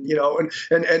Bradshaw and,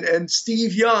 and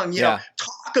Steve Young,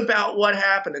 talk about what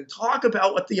happened and talk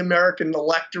about what the American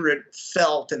electorate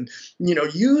felt and,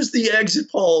 use the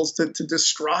exit polls to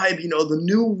describe, the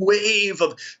new wave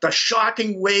of the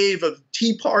shocking wave of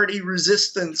Tea Party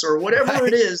resistance or whatever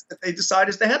it is that they decide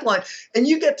is the headline. And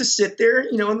you get to sit there,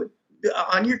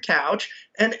 on your couch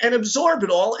and absorb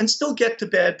it all and still get to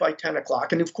bed by 10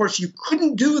 o'clock. And of course, you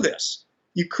couldn't do this.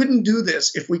 You couldn't do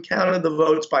this if we counted the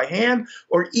votes by hand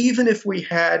or even if we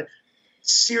had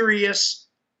serious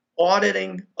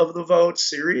auditing of the votes,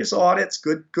 serious audits,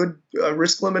 good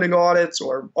risk limiting audits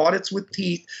or audits with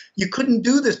teeth. You couldn't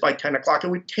do this by 10 o'clock. It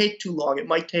would take too long. It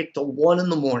might take till 1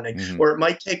 a.m. or it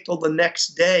might take till the next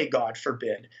day, God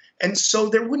forbid. And so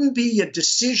there wouldn't be a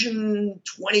decision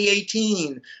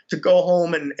 2018 to go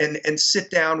home and sit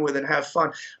down with and have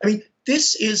fun. I mean,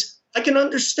 I can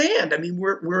understand. I mean,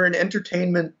 we're an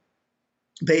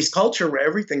entertainment-based culture where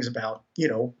everything's about,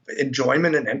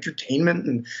 enjoyment and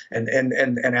entertainment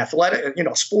and athletic,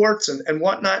 sports and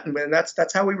whatnot. And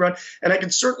that's how we run. And I can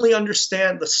certainly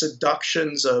understand the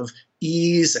seductions of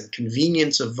ease and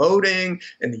convenience of voting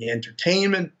and the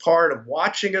entertainment part of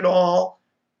watching it all.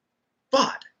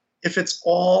 But if it's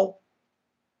all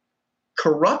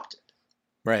corrupted,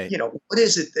 right? What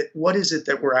is it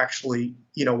that we're actually,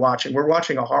 watching? We're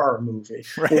watching a horror movie.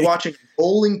 Right. We're watching a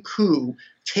rolling coup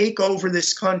take over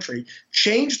this country,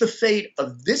 change the fate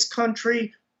of this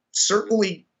country,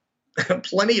 certainly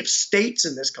plenty of states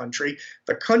in this country,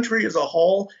 the country as a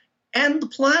whole, and the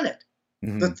planet.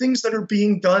 Mm-hmm. The things that are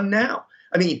being done now.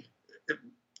 I mean,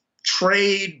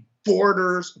 trade,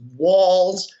 borders,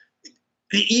 walls,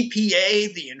 the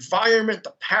EPA, the environment,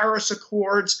 the Paris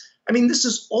Accords. I mean, these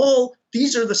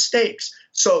are the stakes.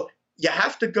 So you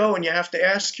have to go and you have to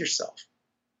ask yourself,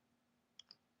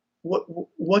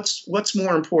 what's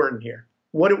more important here?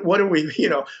 What are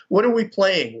we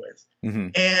playing with? Mm-hmm.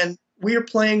 And we are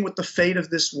playing with the fate of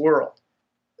this world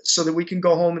so that we can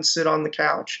go home and sit on the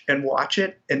couch and watch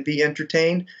it and be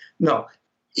entertained. No,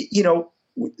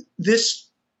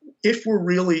 if we're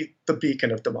really the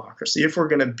beacon of democracy, if we're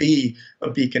going to be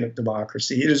a beacon of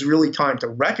democracy, it is really time to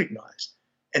recognize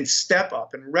and step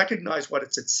up and recognize what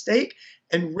is at stake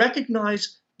and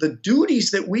recognize the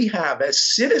duties that we have as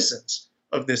citizens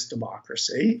of this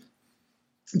democracy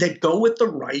that go with the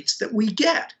rights that we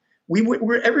get.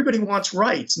 Everybody wants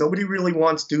rights. Nobody really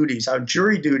wants duties. Our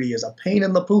jury duty is a pain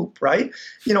in the poop, right?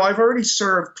 I've already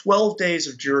served 12 days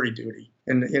of jury duty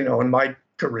in my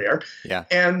career. Yeah.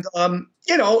 And,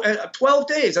 12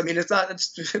 days. I mean,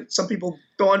 some people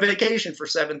go on vacation for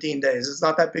 17 days. It's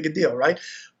not that big a deal, right?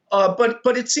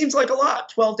 But it seems like a lot,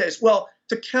 12 days. Well,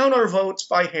 to count our votes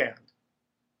by hand,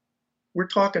 we're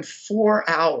talking 4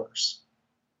 hours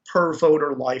per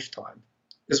voter lifetime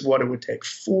is what it would take.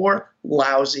 4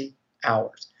 lousy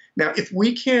hours. Now, if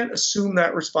we can't assume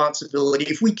that responsibility,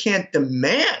 if we can't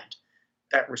demand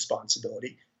that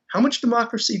responsibility, how much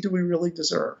democracy do we really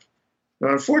deserve? And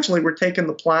unfortunately, we're taking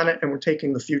the planet and we're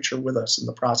taking the future with us in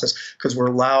the process because we're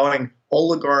allowing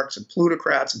oligarchs and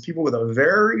plutocrats and people with a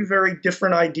very, very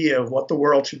different idea of what the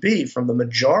world should be from the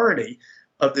majority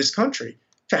of this country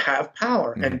to have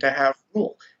power and to have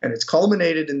rule. And it's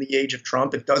culminated in the age of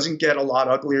Trump. It doesn't get a lot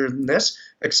uglier than this,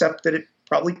 except that it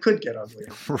probably could get uglier.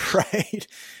 Right.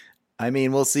 I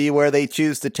mean, we'll see where they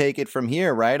choose to take it from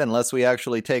here, right? Unless we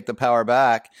actually take the power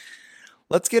back.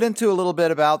 Let's get into a little bit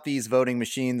about these voting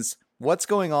machines. What's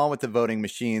going on with the voting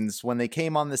machines when they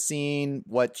came on the scene?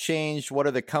 What changed? What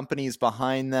are the companies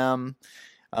behind them?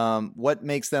 What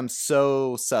makes them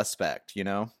so suspect,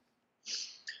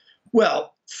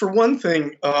 Well, for one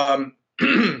thing,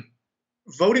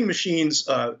 voting machines,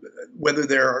 whether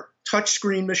they're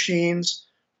touchscreen machines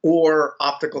or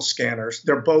optical scanners,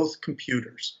 they're both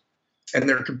computers. And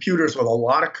they're computers with a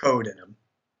lot of code in them.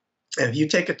 And if you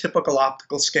take a typical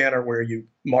optical scanner where you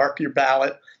mark your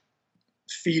ballot,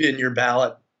 feed in your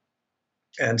ballot,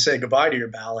 and say goodbye to your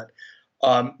ballot,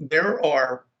 there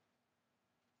are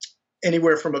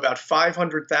anywhere from about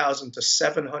 500,000 to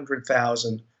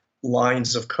 700,000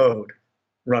 lines of code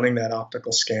running that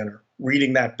optical scanner,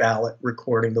 reading that ballot,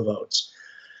 recording the votes.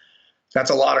 That's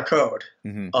a lot of code.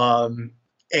 Mm-hmm.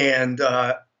 And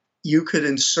you could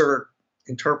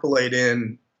interpolate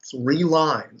in 3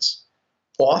 lines,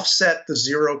 offset the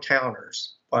zero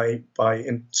counters by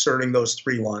inserting those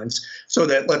 3 lines, so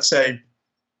that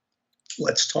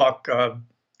let's talk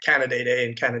candidate A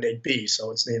and candidate B.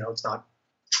 So it's, it's not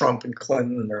Trump and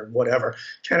Clinton or whatever,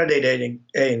 candidate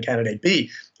A and candidate B,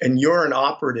 and you're an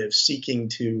operative seeking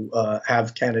to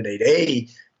have candidate A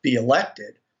be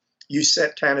elected, you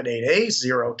set candidate A's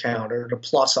zero counter to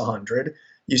plus 100.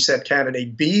 You set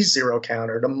candidate B's zero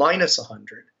counter to minus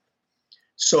 100.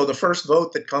 So the first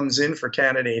vote that comes in for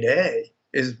candidate A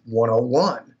is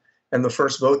 101. And the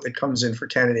first vote that comes in for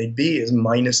candidate B is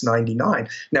minus 99.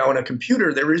 Now, in a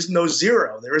computer, there is no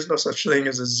zero. There is no such thing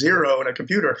as a zero in a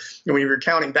computer. And when you're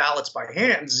counting ballots by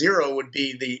hand, zero would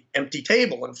be the empty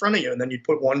table in front of you, and then you'd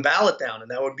put one ballot down,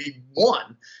 and that would be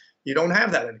one. You don't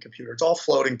have that in a computer. It's all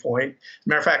floating point.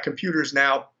 Matter of fact, computers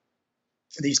now,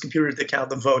 these computers that count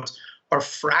the votes, are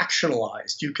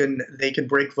fractionalized. They can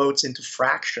break votes into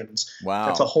fractions. Wow.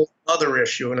 That's a whole other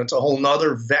issue, and it's a whole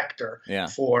other vector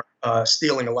for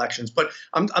stealing elections. But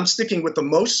I'm sticking with the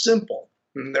most simple.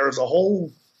 And there's a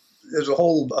whole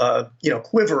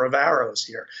quiver of arrows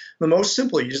here. The most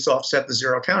simple, you just offset the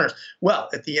zero counters. Well,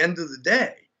 at the end of the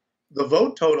day, the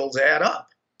vote totals add up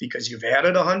because you've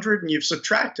added 100 and you've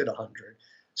subtracted 100.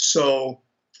 So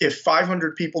if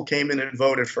 500 people came in and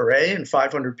voted for A and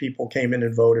 500 people came in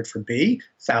and voted for B,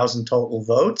 1,000 total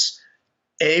votes,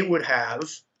 A would have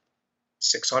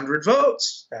 600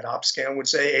 votes. That OpScan would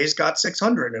say A's got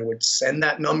 600 and it would send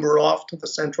that number off to the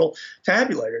central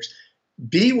tabulators.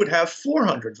 B would have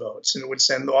 400 votes and it would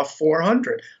send off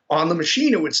 400. On the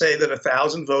machine, it would say that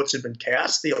 1,000 votes had been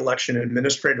cast. The election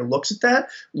administrator looks at that,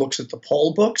 looks at the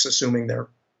poll books, assuming they're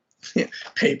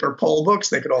paper poll books.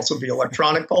 They could also be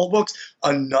electronic poll books,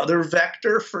 another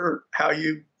vector for how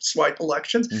you swipe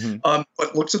elections.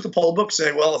 But looks at the poll book,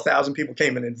 say, well, 1,000 people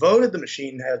came in and voted. The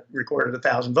machine had recorded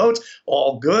 1,000 votes.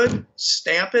 All good.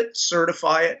 Stamp it,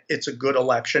 certify it. It's a good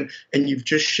election. And you've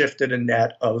just shifted a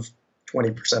net of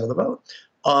 20% of the vote.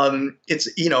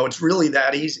 It's really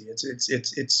that easy.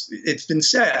 It's been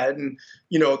said, and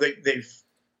they've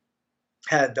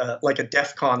had like a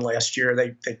DEF CON last year.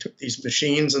 They took these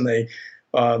machines and they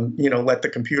let the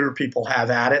computer people have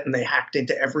at it, and they hacked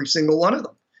into every single one of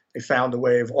them. They found a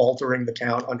way of altering the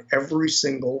count on every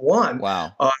single one.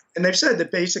 Wow. And they've said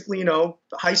that basically,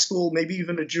 high school, maybe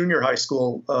even a junior high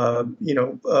school,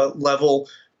 level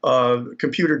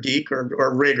computer geek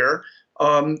or rigger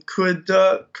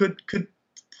could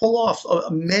pull off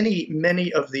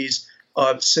many of these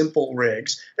simple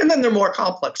rigs. And then there are more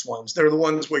complex ones. They're the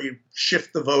ones where you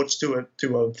shift the votes to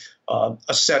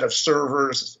a set of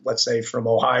servers, let's say from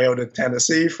Ohio to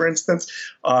Tennessee, for instance,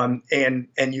 and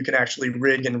you can actually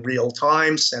rig in real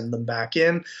time, send them back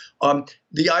in.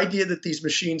 The idea that these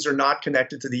machines are not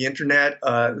connected to the internet,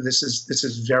 this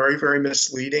is very, very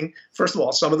misleading. First of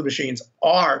all, some of the machines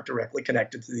are directly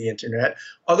connected to the internet.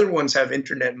 Other ones have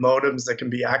internet modems that can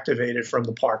be activated from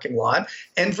the parking lot.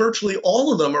 And virtually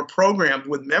all of them are programmed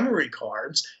with memory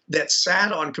cards that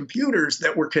sat on computers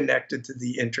that were connected to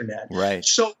the internet. Right.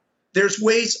 So there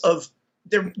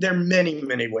are many,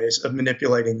 many ways of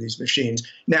manipulating these machines.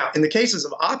 Now, in the cases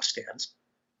of OpScans,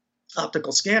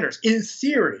 optical scanners, in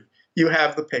theory, you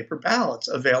have the paper ballots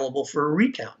available for a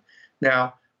recount.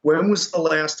 Now, when was the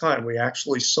last time we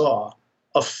actually saw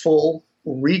a full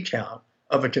recount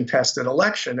of a contested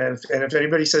election? And if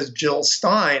anybody says Jill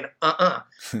Stein,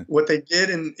 what they did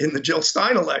in the Jill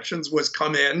Stein elections was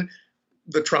come in,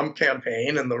 the Trump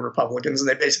campaign and the Republicans, and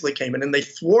they basically came in and they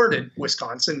thwarted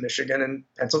Wisconsin, Michigan, and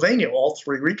Pennsylvania, all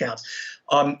three recounts,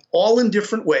 all in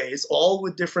different ways, all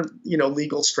with different,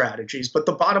 legal strategies. But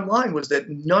the bottom line was that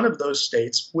none of those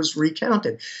states was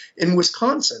recounted. In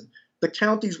Wisconsin, the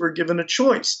counties were given a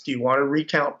choice. Do you want to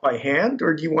recount by hand,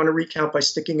 or do you want to recount by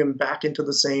sticking them back into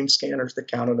the same scanners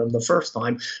that counted them the first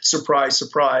time? Surprise,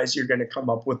 surprise, you're going to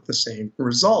come up with the same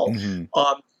result.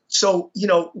 So,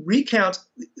 recounts,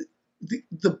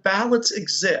 the ballots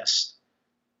exist,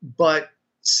 but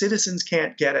citizens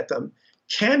can't get at them.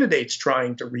 Candidates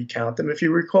trying to recount them. If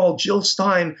you recall, Jill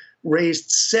Stein raised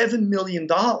 $7 million.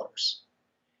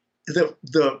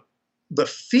 The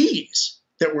fees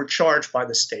that were charged by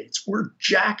the states were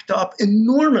jacked up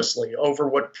enormously over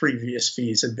what previous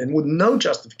fees had been, with no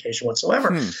justification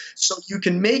whatsoever. So you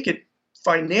can make it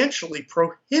financially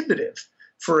prohibitive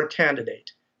for a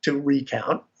candidate to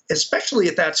recount, especially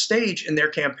at that stage in their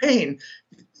campaign.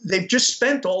 They've just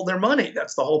spent all their money.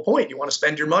 That's the whole point. You want to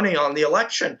spend your money on the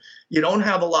election. You don't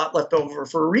have a lot left over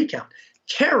for a recount.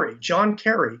 John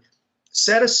Kerry,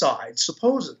 set aside,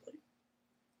 supposedly,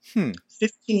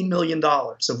 $15 million,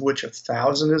 of which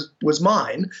 1,000 was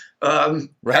mine.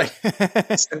 Right.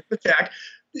 Sent the check,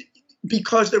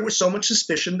 because there was so much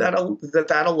suspicion that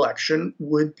that election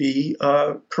would be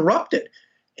corrupted.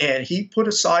 And he put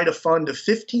aside a fund of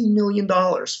 $15 million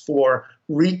for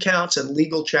recounts and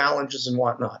legal challenges and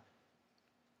whatnot.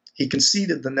 He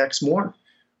conceded the next morning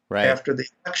after the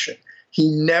election.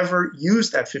 He never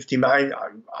used that $15 million.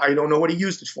 I don't know what he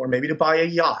used it for. Maybe to buy a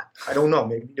yacht. I don't know.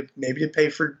 Maybe to pay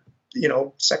for,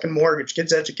 second mortgage,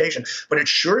 kids' education. But it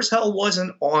sure as hell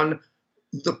wasn't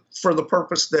for the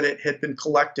purpose that it had been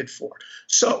collected for.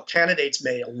 So candidates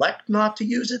may elect not to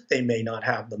use it. They may not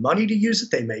have the money to use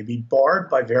it. They may be barred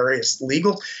by various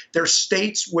legal. There are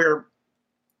states where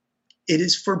it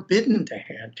is forbidden to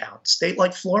hand count. State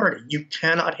like Florida, you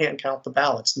cannot hand count the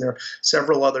ballots. And there are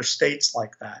several other states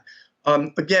like that.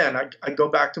 Again, I go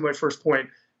back to my first point.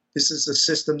 This is a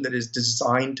system that is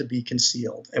designed to be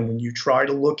concealed. And when you try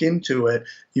to look into it,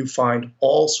 you find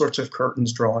all sorts of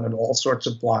curtains drawn and all sorts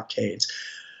of blockades.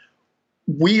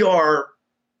 We are,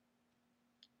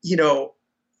 to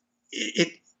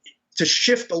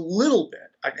shift a little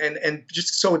bit, and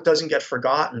just so it doesn't get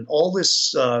forgotten, all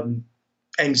this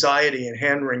anxiety and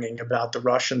hand-wringing about the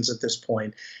Russians at this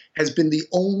point has been the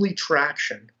only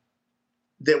traction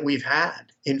that we've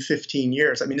had in 15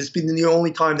 years. I mean, it's been the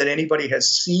only time that anybody has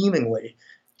seemingly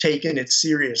taken it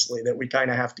seriously, that we kind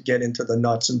of have to get into the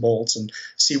nuts and bolts and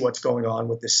see what's going on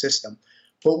with this system.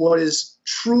 But what is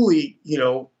truly,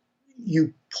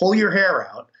 you pull your hair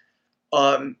out,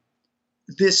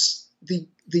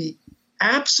 the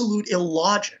absolute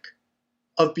illogic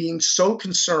of being so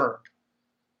concerned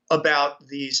about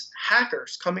these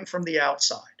hackers coming from the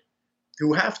outside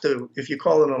who have to, if you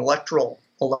call it an electoral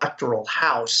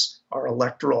house, our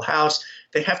electoral house,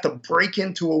 they have to break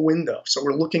into a window. So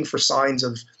we're looking for signs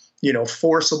of,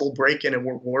 forcible break-in, and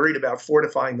we're worried about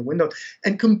fortifying the window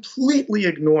and completely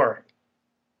ignoring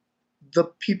the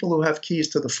people who have keys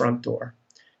to the front door.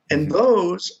 And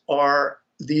those are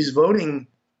these voting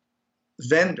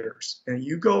vendors. And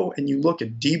you go and you look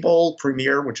at Diebold,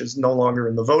 Premier, which is no longer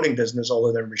in the voting business,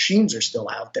 although their machines are still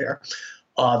out there,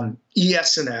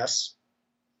 ES&S,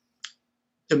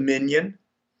 Dominion,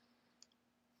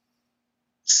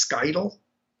 Scytl,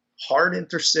 Hart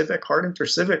Intercivic. Hart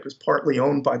Intercivic was partly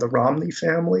owned by the Romney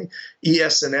family.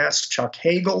 ES&S, Chuck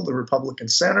Hagel, the Republican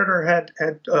senator, had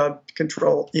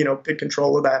control, big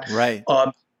control of that. Right.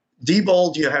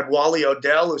 Diebold, you had Wally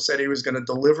Odell, who said he was going to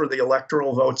deliver the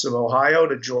electoral votes of Ohio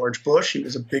to George Bush. He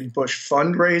was a big Bush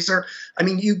fundraiser. I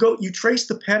mean, you trace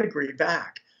the pedigree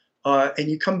back. And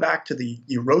you come back to the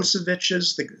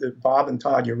Uroseviches, the Bob and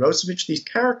Todd Urosevich, these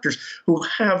characters who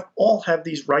all have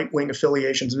these right-wing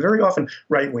affiliations, and very often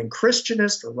right-wing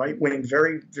Christianist or right-wing,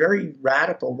 very, very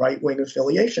radical right-wing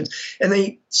affiliations. And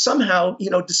they somehow,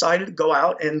 decided to go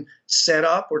out and set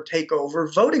up or take over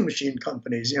voting machine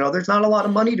companies. There's not a lot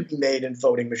of money to be made in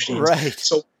voting machines. Right.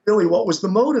 So really, what was the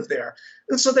motive there?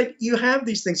 And so that you have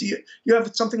these things. You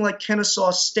have something like Kennesaw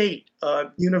State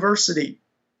University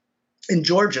in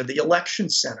Georgia, the election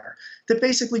center, that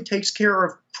basically takes care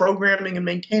of programming and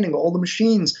maintaining all the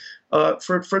machines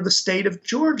for the state of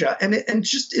Georgia, and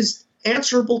just is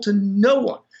answerable to no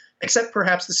one except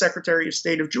perhaps the Secretary of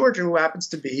State of Georgia, who happens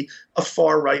to be a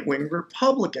far right-wing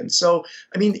Republican. So,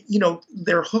 I mean,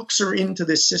 their hooks are into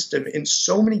this system in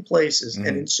so many places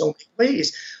and in so many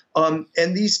ways.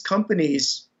 And these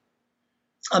companies,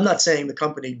 I'm not saying the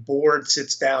company board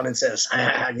sits down and says,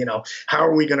 how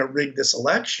are we going to rig this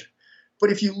election?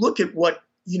 But if you look at what,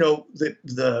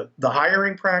 the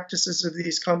hiring practices of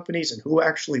these companies and who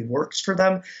actually works for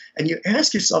them, and you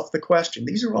ask yourself the question,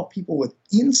 these are all people with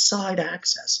inside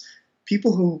access,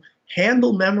 people who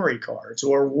handle memory cards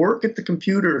or work at the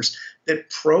computers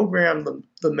that program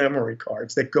the memory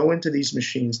cards that go into these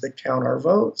machines that count our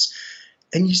votes.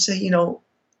 And you say,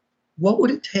 what would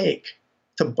it take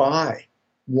to buy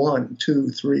 1, 2,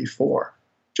 3, 4?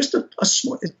 Just a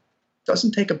small. It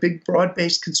doesn't take a big,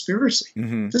 broad-based conspiracy.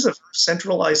 Mm-hmm. This is a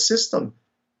centralized system.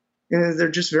 There are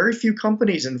just very few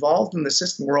companies involved in the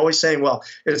system. We're always saying, well,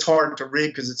 it's hard to rig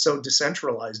because it's so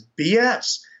decentralized.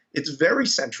 BS. It's very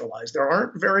centralized. There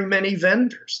aren't very many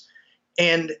vendors.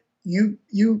 And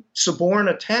you suborn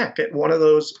a tech at one of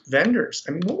those vendors.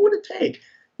 I mean, what would it take?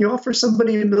 You offer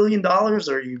somebody $1 million,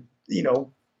 or you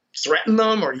threaten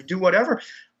them, or you do whatever.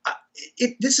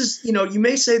 This is, you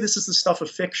may say this is the stuff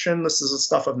of fiction. This is the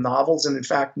stuff of novels. And in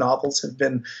fact, novels have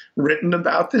been written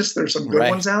about this. There's some good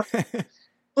ones out there.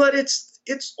 But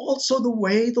it's also the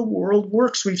way the world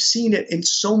works. We've seen it in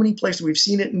so many places. We've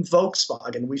seen it in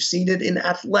Volkswagen. We've seen it in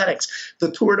athletics,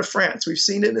 the Tour de France. We've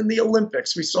seen it in the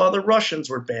Olympics. We saw the Russians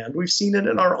were banned. We've seen it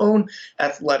in our own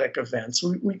athletic events.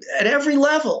 We at every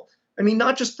level, I mean,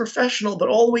 not just professional, but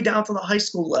all the way down to the high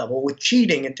school level with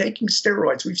cheating and taking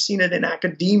steroids. We've seen it in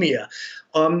academia.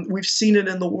 We've seen it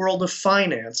in the world of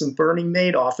finance and Bernie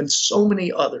Madoff and so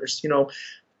many others,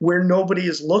 where nobody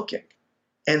is looking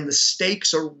and the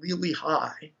stakes are really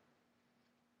high.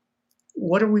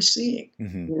 What are we seeing?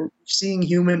 Mm-hmm. We're seeing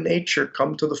human nature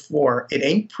come to the fore. It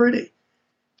ain't pretty.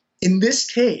 In this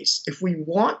case, if we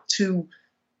want to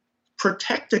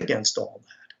protect against all that,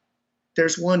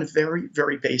 there's one very,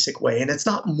 very basic way, and it's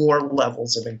not more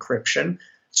levels of encryption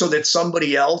so that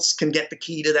somebody else can get the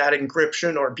key to that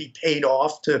encryption or be paid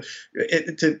off to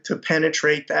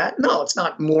penetrate that. No, it's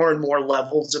not more and more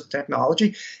levels of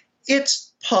technology.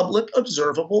 It's public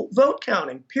observable vote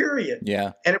counting, period.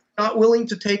 Yeah. And if we're not willing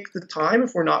to take the time,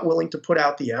 if we're not willing to put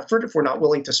out the effort, if we're not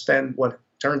willing to spend what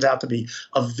turns out to be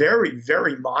a very,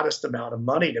 very modest amount of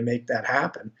money to make that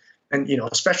happen, and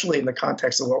especially in the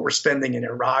context of what we're spending in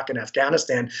Iraq and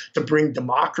Afghanistan to bring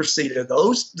democracy to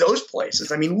those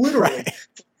places. I mean, literally,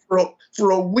 right.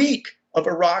 for a week of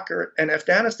Iraq and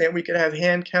Afghanistan, we could have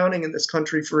hand counting in this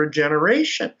country for a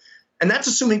generation. And that's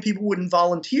assuming people wouldn't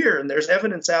volunteer. And there's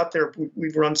evidence out there,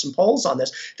 we've run some polls on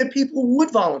this, that people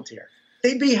would volunteer.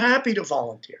 They'd be happy to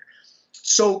volunteer.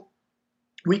 So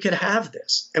we could have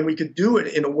this, and we could do it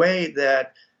in a way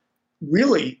that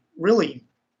really, really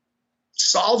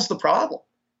solves the problem.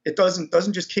 It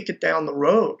doesn't just kick it down the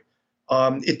road.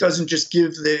 It doesn't just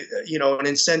give an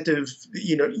incentive.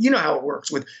 You know how it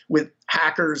works with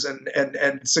hackers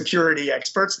and security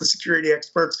experts. The security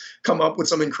experts come up with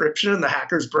some encryption, and the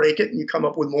hackers break it, and you come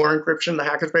up with more encryption. The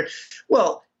hackers break.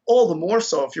 Well, all the more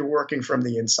so if you're working from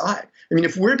the inside. I mean,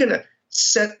 if we're going to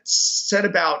set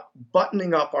about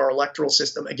buttoning up our electoral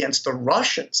system against the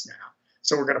Russians now,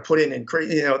 so we're going to put in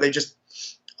they just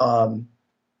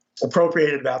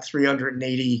appropriated about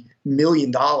 $380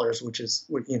 million, which is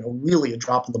really a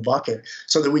drop in the bucket,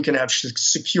 so that we can have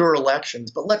secure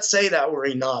elections. But let's say that were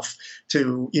enough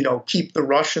to keep the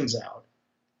Russians out.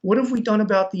 What have we done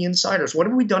about the insiders? What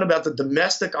have we done about the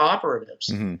domestic operatives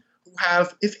who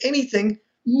have, if anything,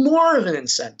 more of an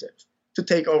incentive to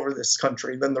take over this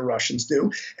country than the Russians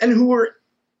do, and who are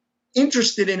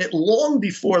interested in it long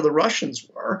before the Russians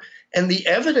were, and the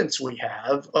evidence we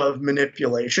have of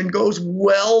manipulation goes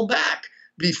well back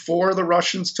before the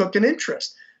Russians took an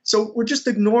interest. So we're just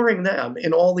ignoring them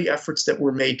in all the efforts that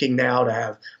we're making now to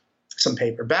have some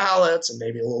paper ballots and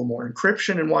maybe a little more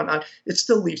encryption and whatnot. It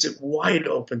still leaves it wide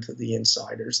open to the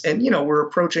insiders. And, we're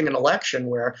approaching an election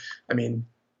where,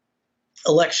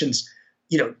 elections,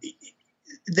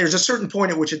 there's a certain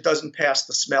point at which it doesn't pass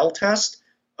the smell test.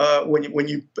 When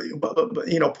you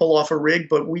pull off a rig,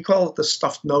 but we call it the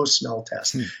stuffed nose smell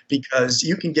test because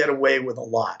you can get away with a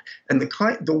lot. And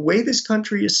the way this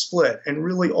country is split, and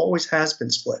really always has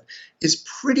been split, is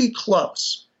pretty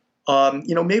close.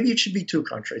 Maybe it should be two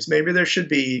countries. Maybe there should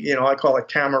be, I call it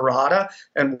Camerata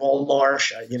and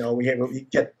Walmartia. We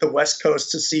get the West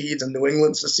Coast secedes and New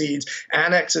England secedes,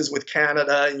 annexes with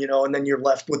Canada, and then you're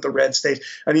left with the red states.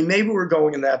 Maybe we're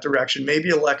going in that direction. Maybe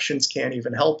elections can't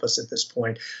even help us at this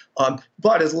point.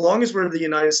 But as long as we're the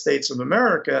United States of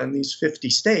America and these 50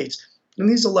 states, and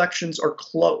these elections are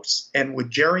close, and with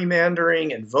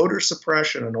gerrymandering and voter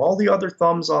suppression and all the other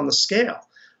thumbs on the scale,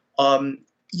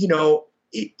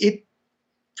 it's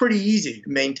pretty easy to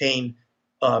maintain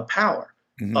power,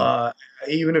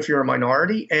 even if you're a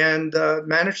minority, and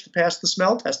manage to pass the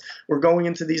smell test. We're going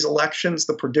into these elections.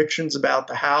 The predictions about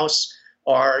the House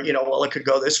are, it could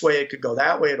go this way, it could go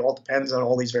that way. It all depends on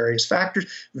all these various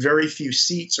factors. Very few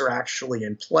seats are actually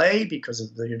in play because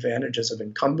of the advantages of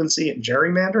incumbency and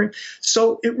gerrymandering.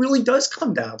 So it really does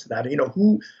come down to that.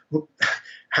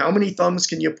 How many thumbs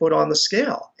can you put on the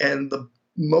scale? And the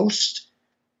most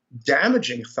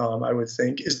damaging thumb, I would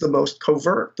think, is the most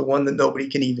covert, the one that nobody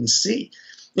can even see.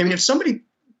 If somebody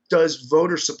does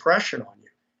voter suppression on you,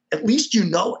 at least you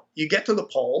know it. You get to the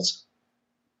polls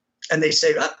and they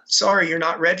say, sorry, you're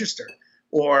not registered.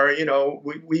 Or, we're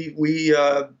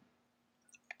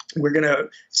going to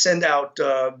send out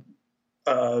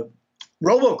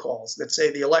robocalls that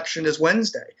say the election is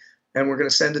Wednesday, and we're going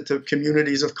to send it to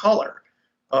communities of color.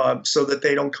 So that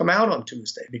they don't come out on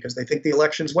Tuesday because they think the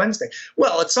election's Wednesday.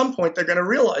 Well, at some point, they're going to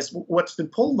realize what's been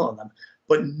pulled on them.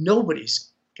 But nobody's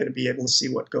going to be able to see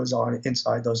what goes on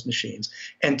inside those machines.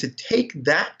 And to take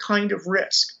that kind of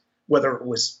risk, whether it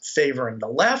was favoring the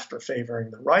left or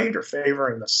favoring the right or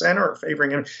favoring the center or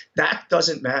favoring him, that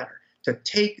doesn't matter. To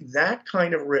take that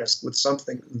kind of risk with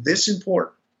something this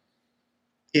important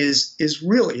is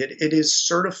really, it is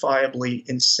certifiably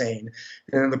insane.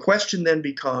 And the question then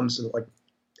becomes,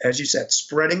 as you said,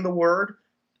 spreading the word,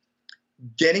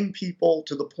 getting people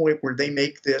to the point where they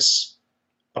make this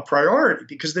a priority,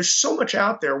 because there's so much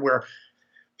out there where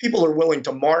people are willing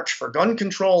to march for gun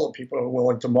control, and people are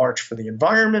willing to march for the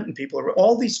environment, and people are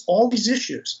all these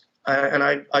issues, and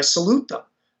I salute them.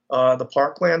 The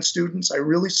Parkland students, I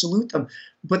really salute them,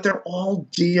 but they're all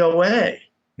DOA.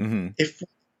 Mm-hmm. If we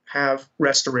have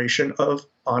restoration of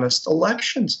honest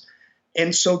elections,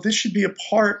 and so this should be a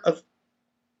part of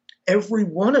every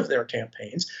one of their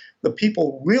campaigns. The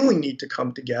people really need to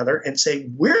come together and say,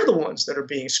 we're the ones that are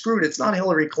being screwed. It's not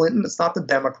Hillary Clinton. It's not the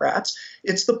Democrats.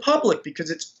 It's the public,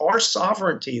 because it's our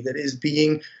sovereignty that is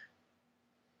being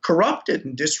corrupted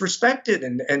and disrespected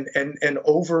and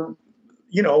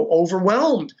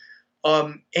overwhelmed.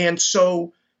 And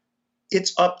so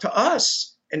it's up to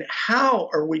us. And how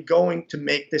are we going to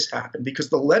make this happen? Because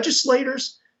the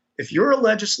legislators, if you're a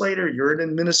legislator, you're an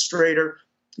administrator,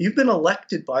 you've been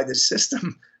elected by this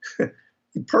system.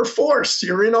 Per force,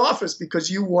 you're in office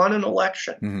because you won an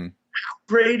election. Mm-hmm. How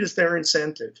great is their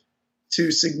incentive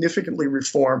to significantly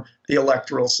reform the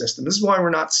electoral system? This is why we're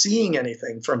not seeing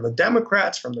anything from the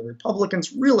Democrats, from the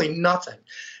Republicans, really nothing.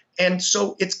 And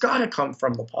so it's got to come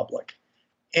from the public.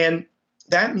 And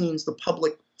that means the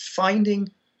public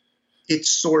finding its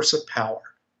source of power.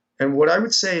 And what I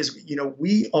would say is,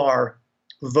 we are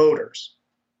voters,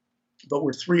 but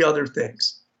we're three other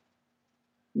things.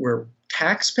 We're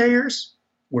taxpayers,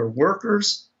 we're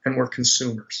workers, and we're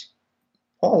consumers.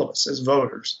 All of us as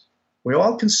voters. We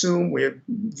all consume,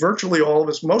 virtually all of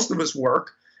us, most of us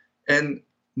work, and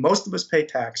most of us pay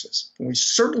taxes. And we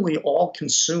certainly all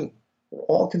consume. We're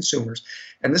all consumers.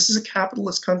 And this is a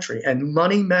capitalist country, and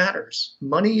money matters.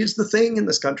 Money is the thing in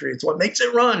this country. It's what makes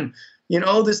it run.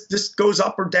 This goes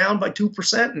up or down by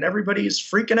 2%, and everybody is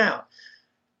freaking out.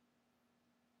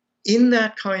 In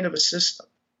that kind of a system,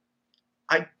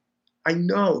 I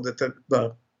know that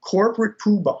the corporate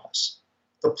poobahs,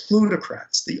 the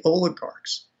plutocrats, the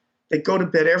oligarchs, they go to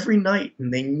bed every night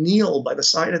and they kneel by the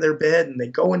side of their bed and they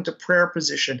go into prayer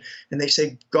position and they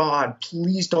say, God,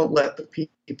 please don't let the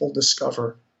people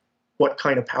discover what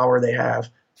kind of power they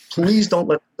have. Please don't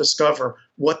let them discover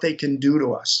what they can do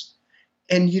to us.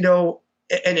 And,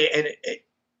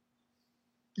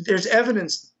 there's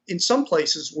evidence in some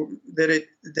places that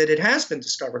it has been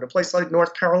discovered. A place like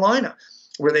North Carolina,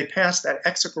 where they passed that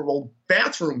execrable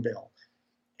bathroom bill.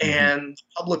 And the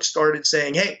public started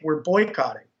saying, hey, we're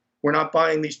boycotting. We're not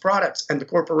buying these products. And the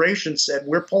corporations said,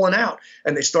 we're pulling out.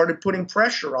 And they started putting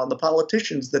pressure on the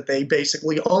politicians that they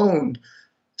basically owned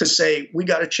to say, we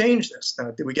got to change this.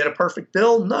 Now, did we get a perfect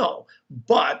bill? No.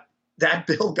 But that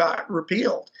bill got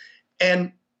repealed.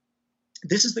 And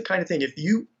this is the kind of thing, if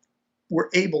you were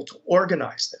able to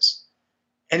organize this,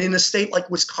 and in a state like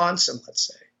Wisconsin, let's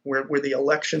say, where the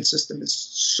election system is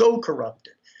so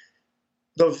corrupted,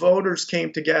 the voters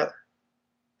came together.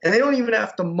 And they don't even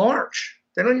have to march.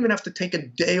 They don't even have to take a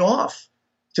day off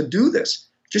to do this.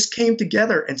 Just came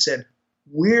together and said,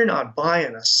 we're not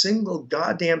buying a single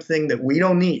goddamn thing that we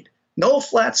don't need. No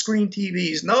flat screen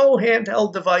TVs, no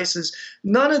handheld devices,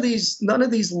 none of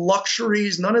these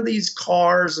luxuries, none of these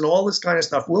cars and all this kind of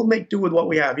stuff. We'll make do with what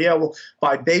we have. Yeah, we'll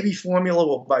buy baby formula,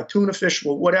 we'll buy tuna fish,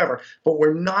 whatever. But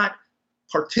we're not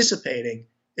participating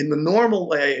in the normal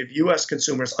way of U.S.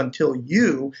 consumers until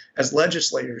you, as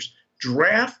legislators,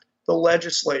 draft the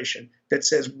legislation that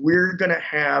says we're going to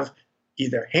have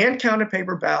either hand-counted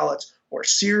paper ballots or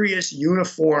serious,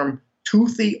 uniform,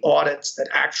 toothy audits that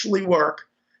actually work.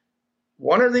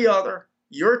 One or the other,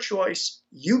 your choice,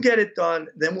 you get it done,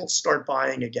 then we'll start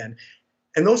buying again.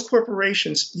 And those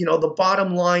corporations, the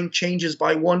bottom line changes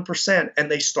by 1%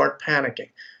 and they start panicking.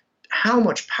 How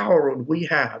much power would we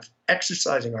have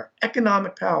exercising our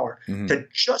economic power to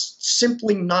just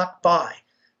simply not buy?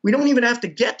 We don't even have to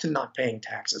get to not paying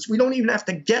taxes. We don't even have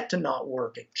to get to not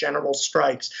working. General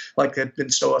strikes, like they've been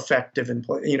so effective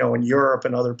in Europe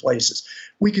and other places.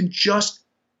 We can just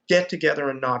get together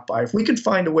and not buy. If we can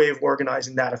find a way of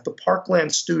organizing that, if the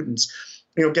Parkland students,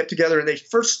 get together, and they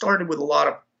first started with a lot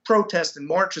of protests and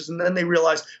marches, and then they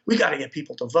realized we got to get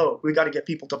people to vote. We got to get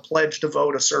people to pledge to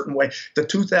vote a certain way. The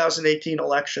 2018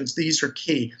 elections, these are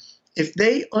key. If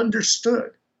they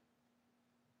understood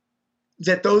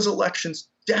that those elections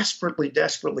desperately,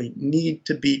 desperately need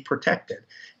to be protected,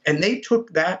 and they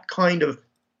took that kind of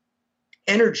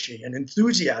energy and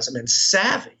enthusiasm and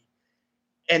savvy,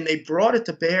 and they brought it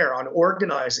to bear on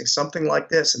organizing something like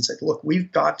this and said, look,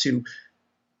 we've got to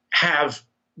have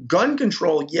gun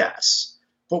control, yes,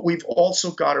 but we've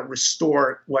also got to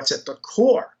restore what's at the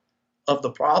core of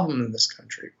the problem in this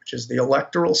country, which is the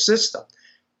electoral system.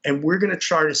 And we're going to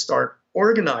try to start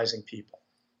organizing people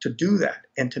to do that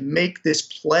and to make this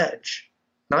pledge,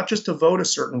 not just to vote a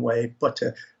certain way, but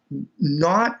to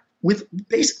not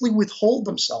basically withhold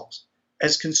themselves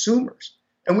as consumers.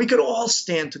 And we could all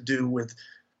stand to do with,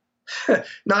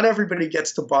 not everybody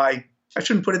gets to buy, I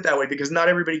shouldn't put it that way, because not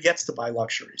everybody gets to buy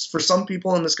luxuries. For some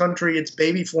people in this country, it's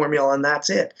baby formula and that's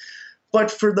it. But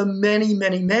for the many,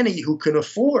 many, many who can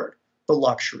afford the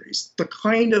luxuries, the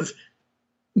kind of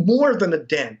more than a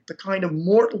dent, the kind of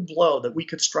mortal blow that we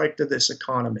could strike to this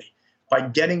economy by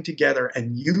getting together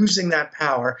and using that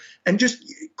power, and just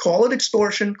call it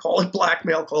extortion, call it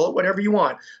blackmail, call it whatever you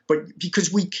want, but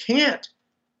because we can't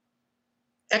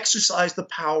exercise the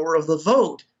power of the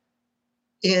vote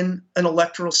in an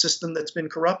electoral system that's been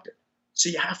corrupted. So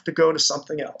you have to go to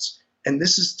something else. And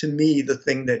this is, to me, the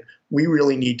thing that we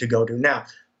really need to go to. Now,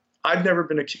 I've never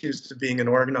been accused of being an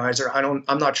organizer. I'm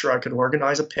not sure I could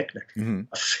organize a picnic,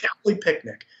 a family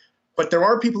picnic. But there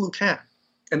are people who can.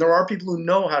 And there are people who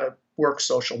know how to work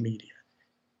social media.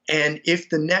 And if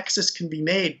the nexus can be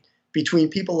made between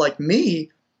people like me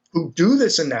who do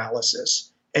this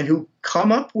analysis and who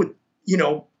come up with,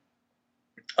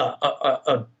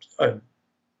 a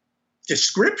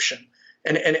description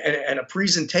and a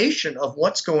presentation of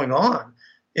what's going on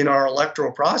in our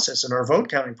electoral process and our vote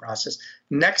counting process,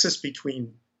 nexus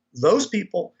between those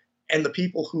people and the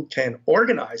people who can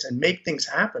organize and make things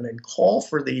happen and call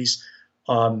for these,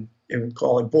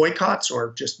 call it boycotts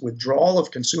or just withdrawal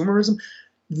of consumerism,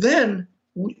 then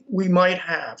we might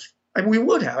have, we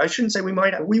would have, I shouldn't say we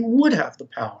might have, we would have the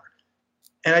power.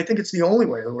 And I think it's the only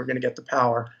way that we're going to get the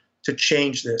power to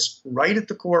change this right at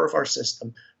the core of our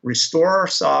system, restore our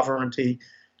sovereignty,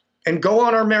 and go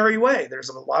on our merry way. There's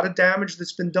a lot of damage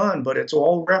that's been done, but it's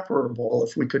all reparable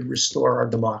if we could restore our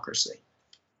democracy.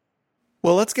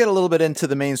 Well, let's get a little bit into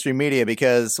the mainstream media,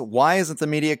 because why isn't the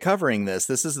media covering this?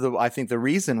 This is I think the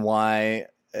reason why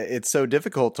it's so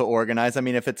difficult to organize. I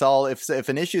mean, if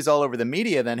an issue is all over the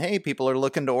media, then hey, people are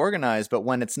looking to organize. But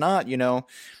when it's not,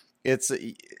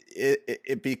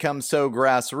 it becomes so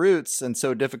grassroots and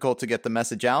so difficult to get the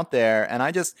message out there. And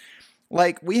I just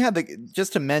we had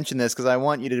just to mention this, because I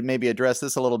want you to maybe address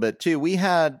this a little bit too. We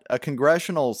had a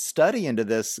congressional study into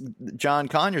this, John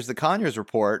Conyers, the Conyers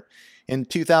Report in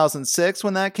 2006,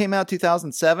 when that came out,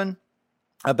 2007,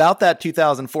 about that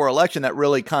 2004 election that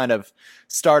really kind of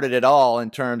started it all in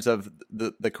terms of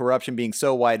the corruption being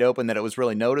so wide open that it was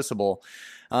really noticeable.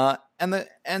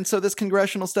 And so this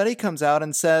congressional study comes out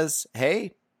and says,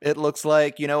 hey, it looks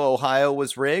like, Ohio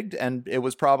was rigged, and it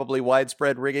was probably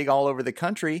widespread rigging all over the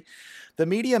country. The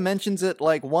media mentions it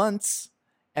once,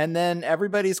 and then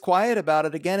everybody's quiet about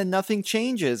it again, and nothing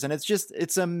changes. And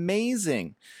it's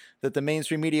amazing that the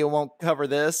mainstream media won't cover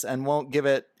this and won't give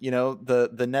it,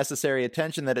 the necessary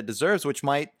attention that it deserves, which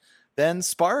might then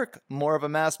spark more of a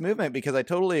mass movement, because I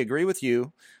totally agree with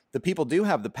you. The people do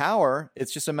have the power.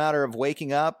 It's just a matter of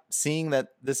waking up, seeing that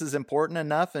this is important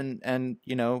enough, and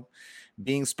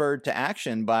being spurred to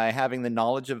action by having the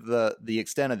knowledge of the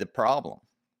extent of the problem.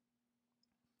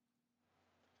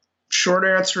 Short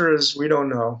answer is we don't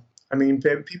know. I mean,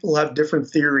 people have different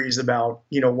theories about,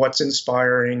 what's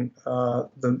inspiring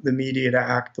the media to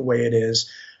act the way it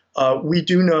is. We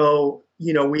do know,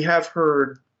 we have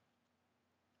heard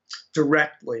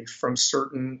directly from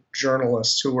certain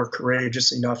journalists who were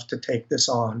courageous enough to take this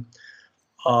on,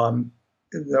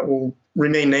 that will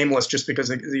remain nameless just because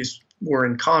these were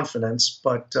in confidence,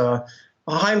 but a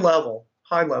high level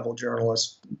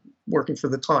journalists working for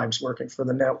the Times, working for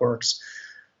the networks,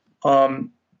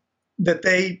 that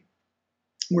they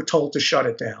were told to shut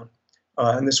it down.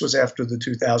 And this was after the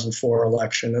 2004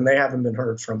 election, and they haven't been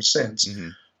heard from since.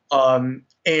 Mm-hmm.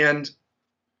 And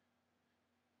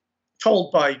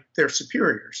told by their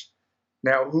superiors.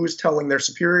 Now, who's telling their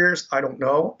superiors? I don't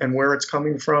know. And where it's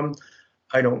coming from,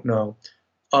 I don't know.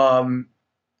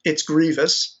 It's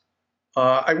grievous.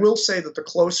 I will say that the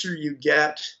closer you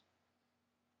get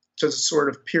to the sort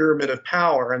of pyramid of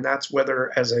power, and that's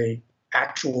whether as a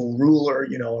actual ruler,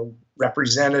 a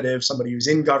representative, somebody who's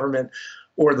in government,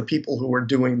 or the people who are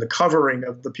doing the covering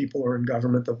of the people who are in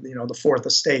government, the fourth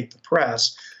estate, the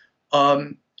press,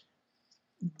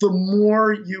 the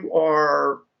more you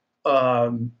are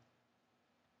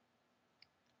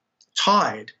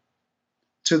tied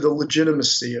to the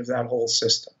legitimacy of that whole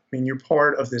system. I mean, you're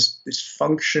part of this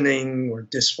functioning or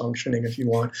dysfunctioning, if you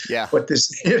want. Yeah. But this,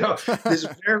 this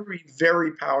very,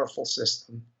 very powerful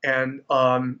system. And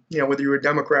whether you're a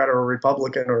Democrat or a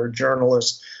Republican or a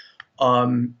journalist,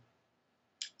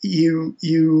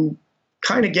 you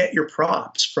kind of get your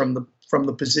props from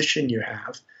the position you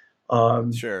have.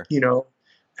 Sure.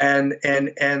 And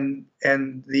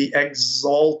the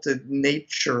exalted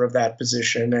nature of that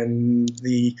position and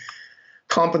the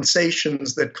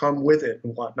compensations that come with it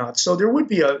and whatnot. So there would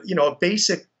be a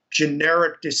basic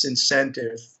generic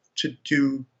disincentive to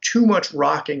do too much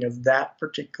rocking of that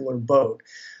particular boat.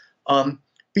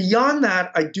 Beyond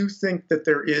that, I do think that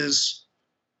there is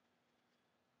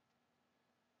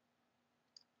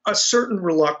a certain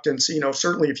reluctance,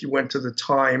 certainly if you went to the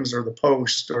Times or the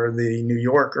Post or the New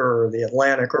Yorker or the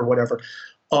Atlantic or whatever,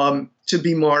 to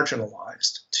be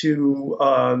marginalized, to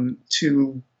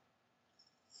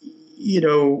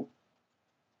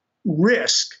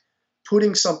risk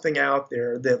putting something out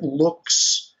there that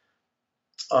looks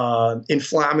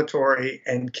inflammatory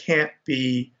and can't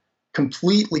be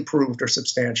completely proved or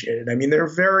substantiated. I mean,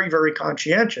 they're very, very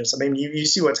conscientious. I mean, you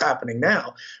see what's happening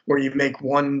now, where you make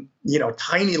one,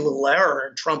 tiny little error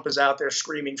and Trump is out there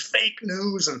screaming fake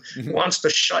news and wants to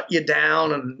shut you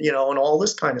down and, and all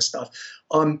this kind of stuff.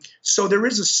 So there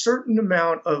is a certain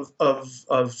amount of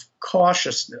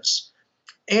cautiousness.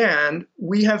 And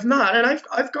we have not, and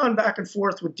I've gone back and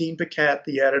forth with Dean Paquette,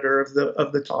 the editor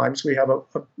of the Times. We have a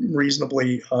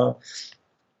reasonably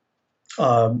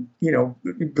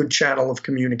good channel of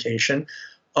communication.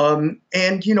 And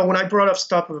when I brought up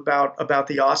stuff about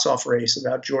the Ossoff race,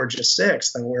 about Georgia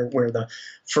 6th, and where the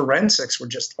forensics were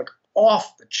just like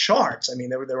off the charts. I mean,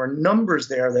 there were numbers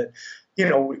there that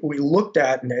we looked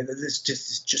at, and this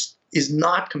just is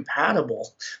not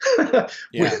compatible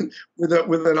with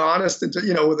an honest,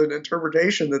 with an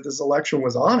interpretation that this election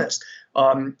was honest.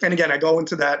 And again, I go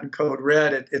into that in Code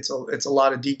Red. It's a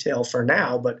lot of detail for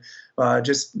now, but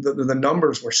just the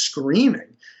numbers were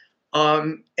screaming.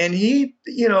 And he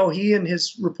and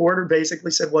his reporter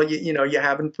basically said, well, you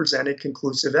haven't presented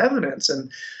conclusive evidence. And,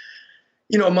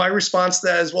 my response to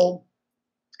that is, well,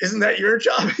 isn't that your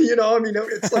job?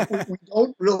 It's like we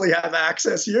don't really have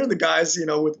access here. The guys,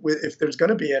 with if there's going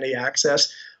to be any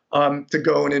access to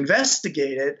go and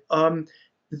investigate it,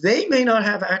 they may not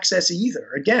have access either.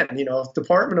 Again, if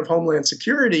Department of Homeland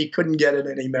Security couldn't get it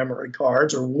any memory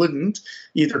cards or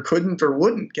either couldn't or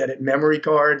wouldn't get it memory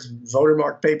cards, voter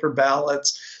mark paper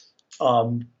ballots,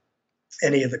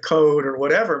 any of the code or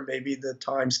whatever, maybe the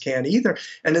Times can't either.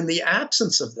 And in the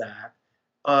absence of that,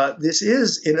 this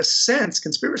is, in a sense,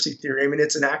 conspiracy theory. I mean,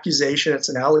 it's an accusation, it's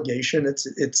an allegation, it's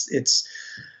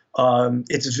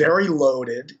very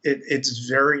loaded.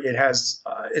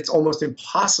 It's almost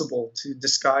impossible to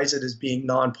disguise it as being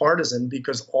nonpartisan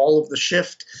because all of the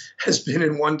shift has been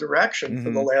in one direction for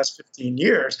the last 15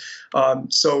 years.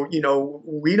 So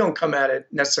we don't come at it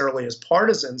necessarily as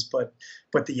partisans, but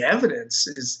the evidence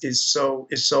is so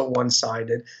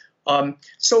one-sided.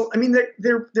 So I mean,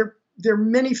 there are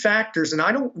many factors, and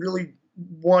I don't really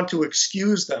want to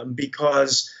excuse them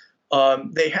because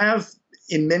they have,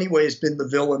 in many ways, been the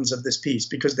villains of this piece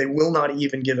because they will not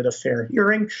even give it a fair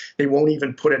hearing. They won't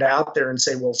even put it out there and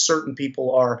say, well, certain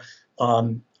people are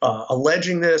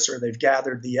alleging this or they've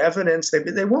gathered the evidence.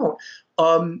 They won't.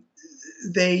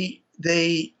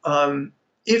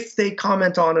 If they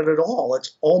comment on it at all,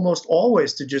 it's almost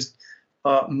always to just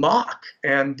mock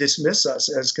and dismiss us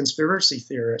as conspiracy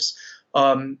theorists.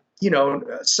 So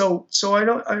I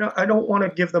don't want to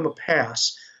give them a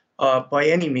pass by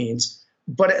any means.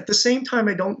 But at the same time,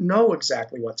 I don't know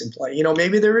exactly what's in play.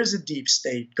 Maybe there is a deep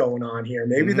state going on here.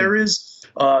 Maybe there is,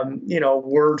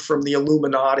 word from the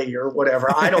Illuminati or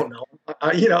whatever. I don't know.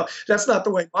 That's not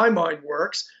the way my mind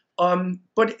works.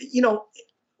 But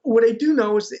what I do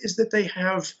know is that they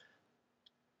have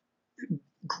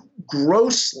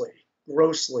grossly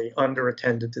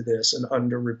underattended to this and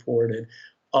underreported.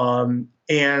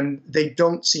 And they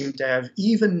don't seem to have,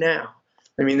 even now.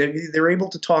 I mean, they're able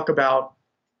to talk about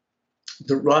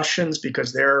the Russians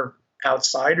because they're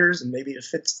outsiders and maybe it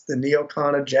fits the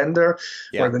neocon agenda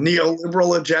or the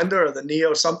neoliberal agenda or the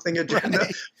neo-something agenda.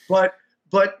 Right.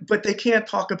 But they can't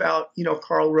talk about,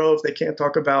 Karl Rove. They can't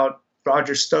talk about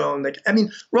Roger Stone.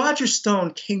 Roger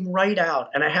Stone came right out,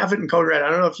 and I have it in Code Red.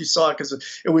 I don't know if you saw it because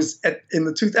it was in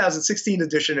the 2016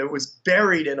 edition. It was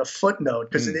buried in a footnote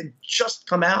because it had just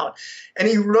come out. And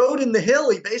he wrote in The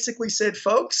Hill, he basically said,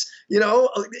 folks, you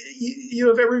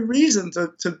have every reason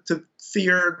to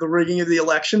fear the rigging of the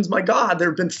elections. My God, there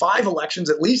have been 5 elections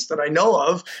at least that I know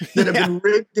of that have been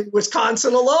rigged in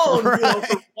Wisconsin alone, right.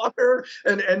 For Walker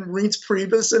and Reince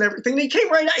Priebus and everything. And he came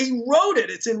right out. He wrote it.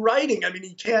 It's in writing. I mean,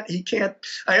 he can't.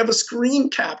 I have a screen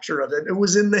capture of it. It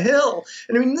was in The Hill.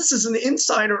 And I mean, this is an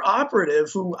insider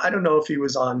operative who, I don't know if he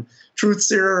was on Truth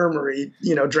Serum or he,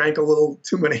 drank a little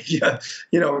too many,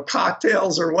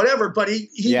 cocktails or whatever. But he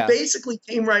basically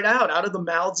came right out of the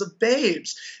mouths of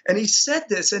babes. And he said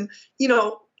this, and,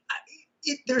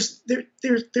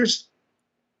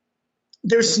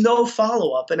 there's no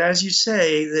follow-up. And as you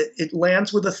say, that it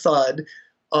lands with a thud.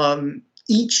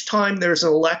 each time there's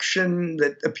an election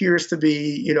that appears to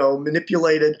be,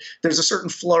 manipulated, there's a certain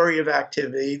flurry of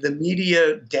activity. The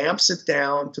media damps it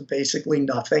down to basically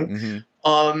nothing.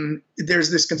 Mm-hmm.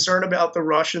 There's this concern about the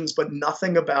Russians, but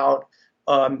nothing about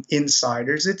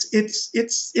insiders.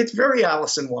 It's very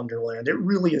Alice in Wonderland. It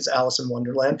really is Alice in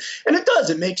Wonderland, and it does.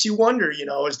 It makes you wonder.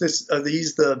 Are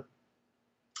these the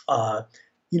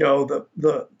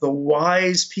the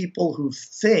wise people who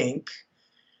think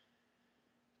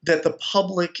that the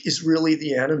public is really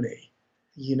the enemy?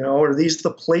 Are these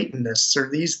the Platonists? Are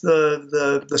these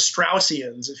the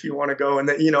Straussians, if you want to go in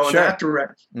that, in that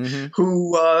direction, mm-hmm.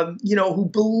 who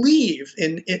believe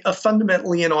in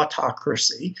fundamentally in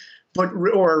autocracy,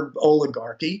 or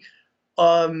oligarchy,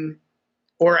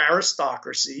 or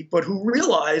aristocracy, but who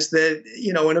realize that,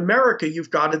 in America, you've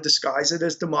got to disguise it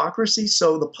as democracy.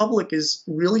 So the public is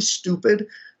really stupid.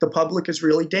 The public is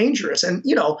really dangerous. And,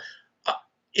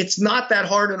 it's not that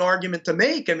hard an argument to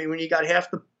make. I mean, when you got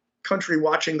half the country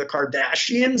watching the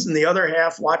Kardashians and the other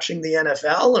half watching the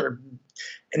NFL or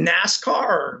NASCAR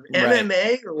or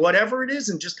MMA or whatever it is,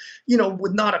 and just,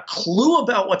 with not a clue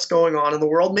about what's going on in the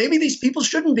world, maybe these people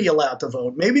shouldn't be allowed to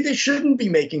vote. Maybe they shouldn't be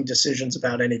making decisions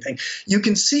about anything. You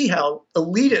can see how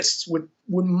elitists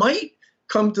might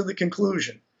come to the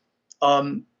conclusion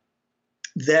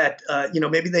that,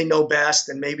 maybe they know best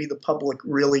and maybe the public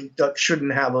really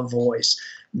shouldn't have a voice.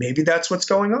 Maybe that's what's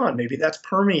going on. Maybe that's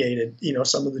permeated,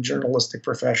 some of the journalistic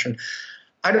profession.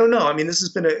 I don't know. I mean, this has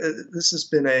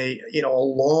been a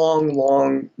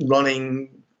long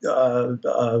running,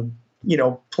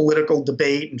 political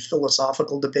debate and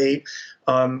philosophical debate.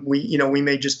 We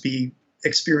may just be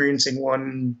experiencing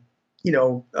one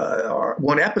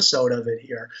episode of it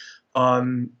here.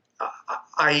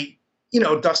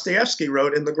 Dostoevsky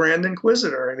wrote in The Grand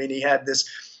Inquisitor. I mean, he had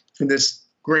this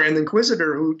Grand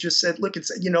Inquisitor who just said, look,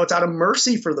 it's out of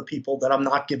mercy for the people that I'm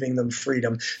not giving them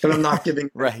freedom, that I'm not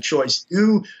giving them choice.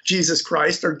 You, Jesus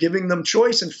Christ, are giving them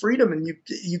choice and freedom, and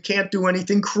you can't do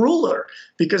anything crueler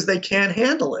because they can't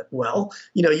handle it. Well,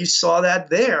 you saw that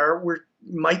there. We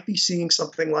might be seeing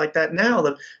something like that now.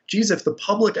 That, geez, if the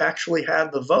public actually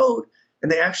had the vote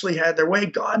and they actually had their way,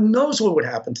 God knows what would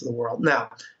happen to the world.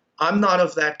 Now, I'm not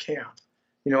of that camp.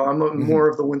 I'm more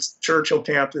of the Winston Churchill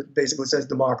camp that basically says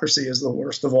democracy is the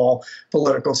worst of all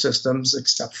political systems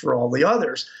except for all the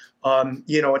others.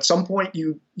 At some point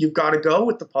you've got to go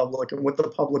with the public and with the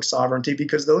public sovereignty,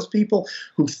 because those people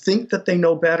who think that they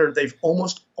know better, they've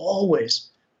almost always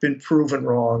been proven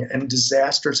wrong, and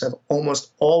disasters have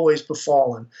almost always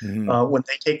befallen when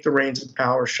they take the reins of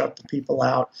power, shut the people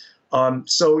out. I'm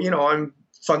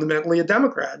fundamentally a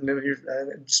Democrat,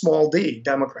 small d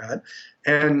Democrat,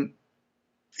 and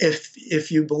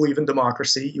if you believe in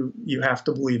democracy, you have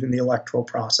to believe in the electoral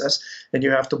process, and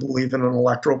you have to believe in an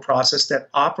electoral process that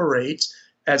operates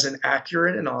as an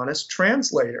accurate and honest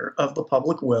translator of the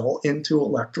public will into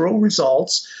electoral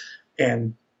results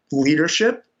and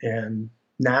leadership and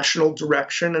national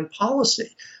direction and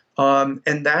policy.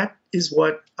 And that is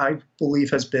what I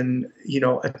believe has been,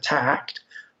 attacked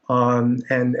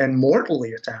and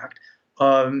mortally attacked.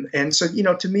 And so,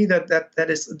 to me,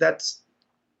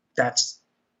 that's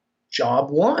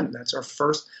job one. That's our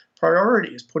first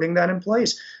priority, is putting that in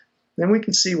place. Then we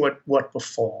can see what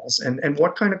befalls and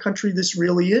what kind of country this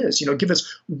really is. Give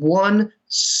us one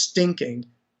stinking,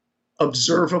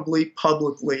 observably,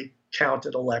 publicly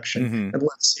counted election, and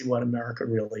let's see what America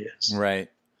really is. Right.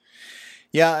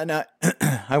 Yeah, and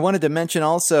I wanted to mention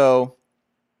also,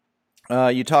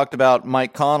 you talked about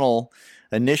Mike Connell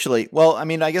initially. Well, I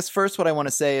mean, I guess first what I want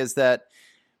to say is that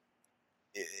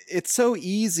it's so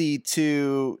easy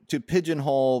to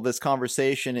pigeonhole this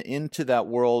conversation into that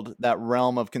world, that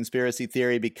realm of conspiracy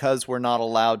theory, because we're not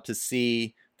allowed to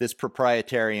see this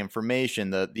proprietary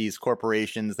information. These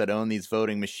corporations that own these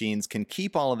voting machines can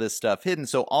keep all of this stuff hidden.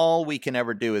 So all we can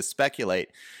ever do is speculate.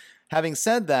 Having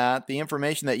said that, the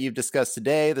information that you've discussed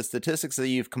today, the statistics that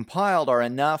you've compiled, are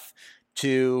enough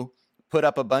to put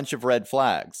up a bunch of red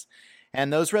flags.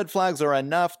 And those red flags are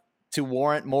enough to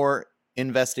warrant more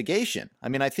investigation. I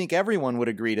mean, I think everyone would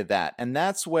agree to that. And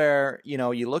that's where,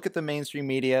 you look at the mainstream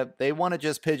media, they want to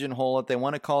just pigeonhole it. They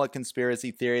want to call it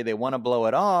conspiracy theory. They want to blow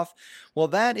it off. Well,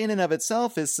 that in and of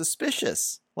itself is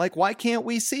suspicious. Like, why can't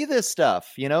we see this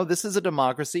stuff? This is a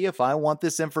democracy. If I want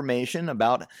this information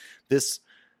about this,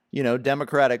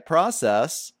 democratic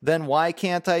process, then why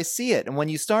can't I see it? And when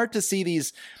you start to see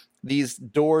these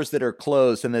doors that are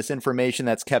closed and this information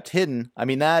that's kept hidden, I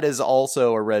mean, that is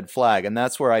also a red flag. And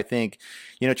that's where I think,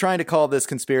 trying to call this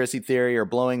conspiracy theory or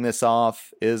blowing this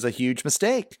off is a huge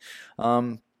mistake.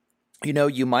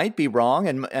 you might be wrong,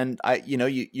 and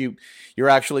you're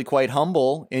actually quite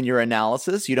humble in your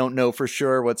analysis. You don't know for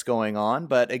sure what's going on,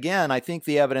 but again, I think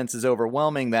the evidence is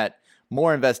overwhelming that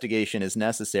more investigation is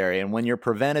necessary. And when you're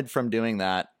prevented from doing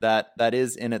that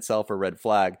is in itself a red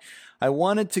flag. I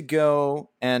wanted to go,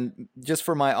 and just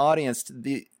for my audience,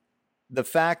 the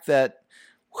fact that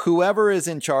whoever is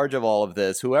in charge of all of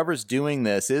this, whoever's doing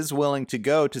this, is willing to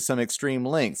go to some extreme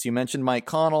lengths. You mentioned Mike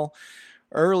Connell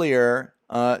earlier.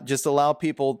 Just allow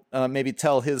people maybe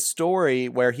tell his story,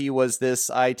 where he was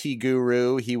this IT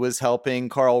guru. He was helping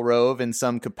Karl Rove in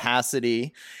some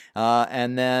capacity.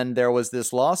 And then there was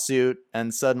this lawsuit,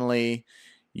 and suddenly,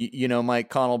 Mike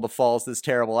Connell befalls this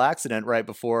terrible accident right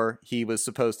before he was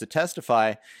supposed to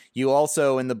testify. You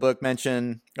also in the book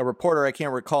mention a reporter, I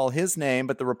can't recall his name,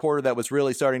 but the reporter that was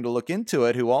really starting to look into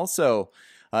it, who also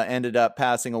ended up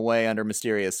passing away under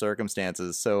mysterious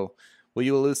circumstances. So will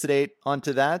you elucidate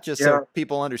onto that, just so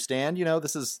people understand?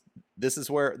 This is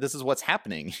what's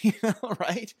happening,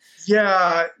 right?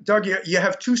 Yeah, Doug, you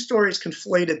have two stories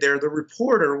conflated there. The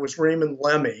reporter was Raymond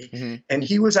Lemmy, and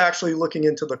he was actually looking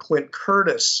into the Clint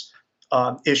Curtis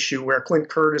issue, where Clint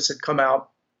Curtis had come out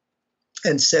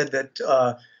and said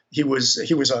that he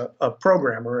was a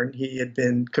programmer, and he had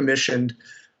been commissioned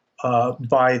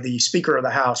by the Speaker of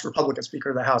the House, Republican Speaker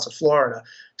of the House of Florida,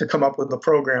 to come up with a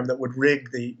program that would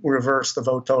reverse the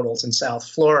vote totals in South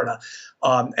Florida.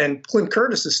 And Clint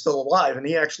Curtis is still alive, and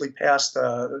he actually passed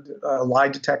a lie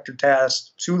detector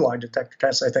test, 2 lie detector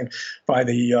tests, I think, by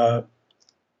the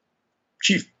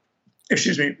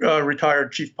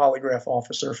retired chief polygraph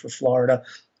officer for Florida.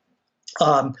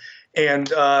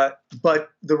 But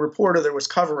the reporter that was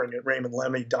covering it, Raymond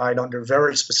Lemmy, died under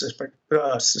very specific,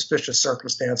 suspicious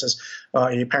circumstances.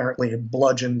 He apparently had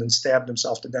bludgeoned and stabbed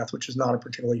himself to death, which is not a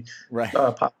particularly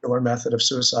popular method of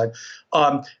suicide.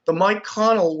 The Mike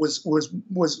Connell was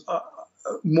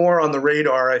more on the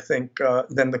radar, I think,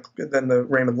 than the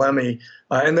Raymond Lemmy,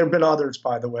 and there have been others,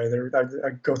 by the way. I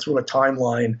go through a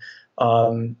timeline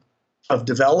of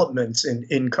developments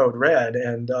in Code Red,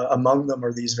 and among them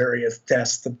are these various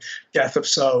deaths: the death of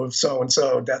so and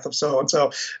so, death of so and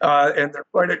so, and there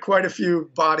are quite a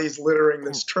few bodies littering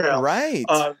this trail. Right.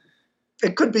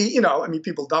 It could be,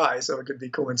 people die, so it could be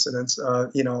coincidence,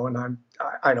 and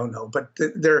I don't know, but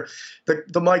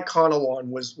the Mike Connell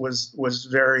one was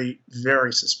very,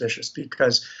 very suspicious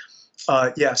because,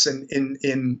 yes,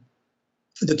 in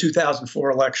the 2004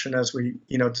 election, as we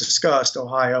discussed,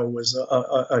 Ohio was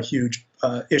a huge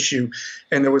issue,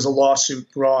 and there was a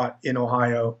lawsuit brought in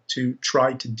Ohio to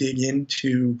try to dig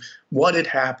into what had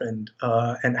happened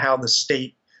and how the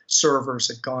state servers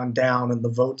had gone down and the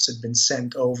votes had been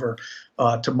sent over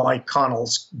to Mike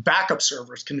Connell's backup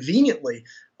servers, conveniently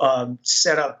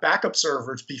set up backup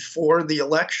servers before the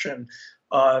election.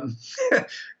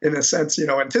 In a sense,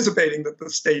 anticipating that the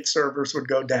state servers would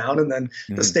go down, and then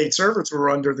the state servers were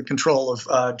under the control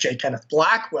of J. Kenneth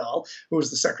Blackwell, who was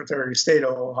the Secretary of State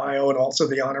of Ohio and also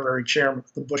the honorary chairman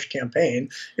of the Bush campaign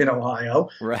in Ohio.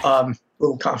 Right.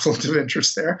 Little conflict of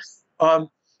interest there. The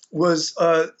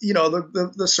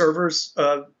servers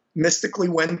mystically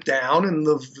went down, and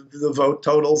the vote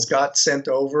totals got sent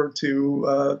over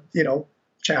to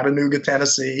Chattanooga,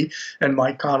 Tennessee, and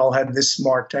Mike Connell had this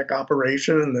smart tech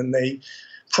operation, and then they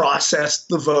processed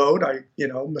the vote.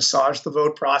 Massaged the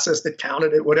vote, processed it,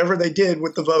 counted it, whatever they did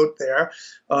with the vote there.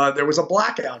 There was a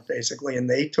blackout, basically, and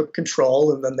they took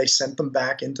control, and then they sent them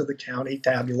back into the county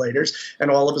tabulators, and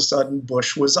all of a sudden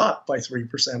Bush was up by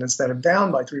 3% instead of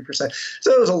down by 3%. So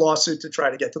there was a lawsuit to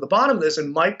try to get to the bottom of this,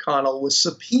 and Mike Connell was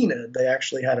subpoenaed. They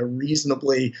actually had a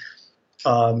reasonably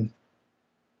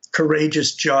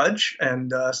courageous judge,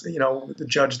 and the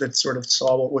judge that sort of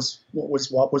saw what was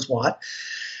what.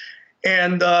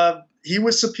 And he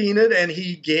was subpoenaed, and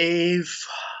he gave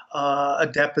a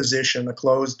deposition, a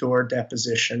closed-door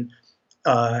deposition,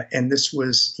 and this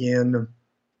was in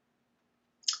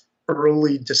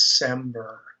early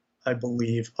December, I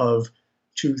believe, of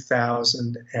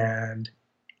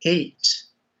 2008.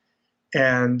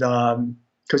 And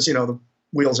because the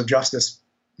wheels of justice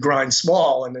grind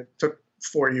small, and it took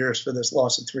 4 years for this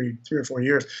lawsuit, three or 4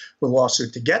 years for the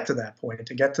lawsuit to get to that point,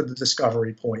 to get to the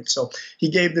discovery point. So he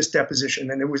gave this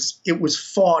deposition, and it was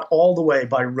fought all the way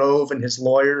by Rove and his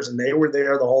lawyers, and they were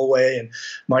there the whole way. And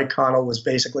Mike Connell was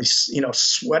basically,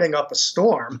 sweating up a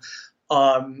storm,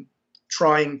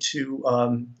 trying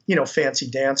to, fancy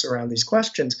dance around these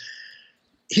questions.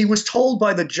 He was told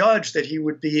by the judge that he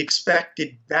would be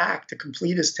expected back to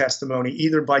complete his testimony,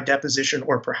 either by deposition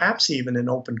or perhaps even in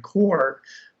open court,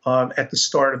 at the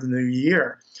start of the new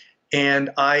year.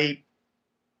 And I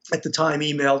at the time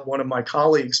emailed one of my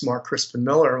colleagues, Mark Crispin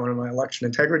Miller, one of my election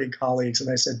integrity colleagues, and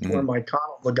I said, poor Mike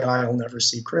Connell, the guy will never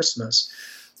see Christmas.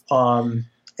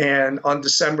 And on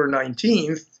December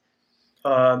 19th,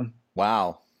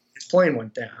 wow, his plane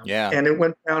went down. Yeah. And it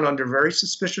went down under very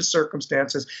suspicious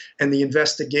circumstances, and the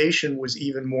investigation was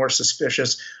even more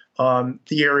suspicious.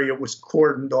 The area was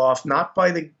cordoned off, not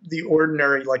by the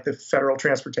ordinary, like the Federal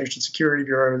Transportation Security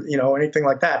Bureau, anything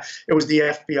like that. It was the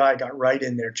FBI got right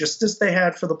in there, just as they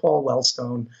had for the Paul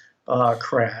Wellstone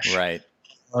crash. Right.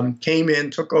 Came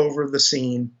in, took over the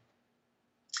scene.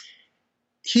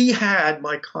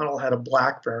 Mike Connell had a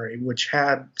BlackBerry, which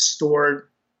had stored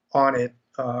on it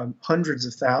hundreds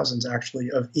of thousands,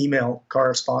 actually, of email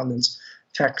correspondence,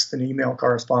 text and email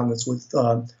correspondence with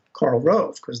Karl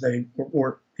Rove, because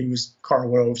he was Karl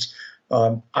Rove's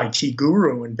IT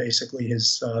guru and basically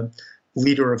his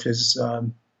leader of his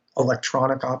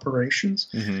electronic operations.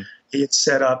 Mm-hmm. He had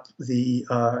set up the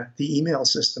email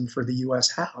system for the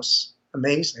U.S. House.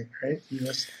 Amazing, right?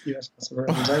 U.S. House of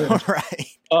Representatives.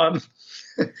 Right.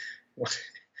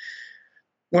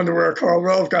 Wonder where Karl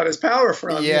Rove got his power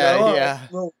from. Yeah. A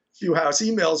little few House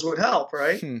emails would help,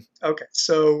 right? Okay,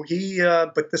 so he,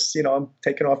 but this, I'm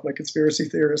taking off my conspiracy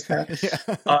theorist hat.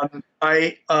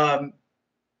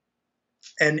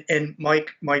 And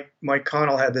Mike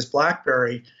Connell had this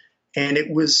BlackBerry, and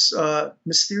it was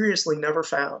mysteriously never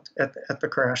found at the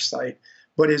crash site.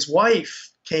 But his wife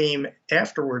came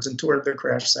afterwards and toured the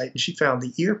crash site, and she found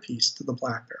the earpiece to the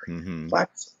BlackBerry. Mm-hmm.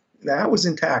 That was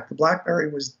intact. The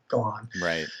BlackBerry was gone.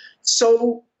 Right.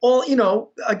 So,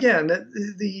 again, there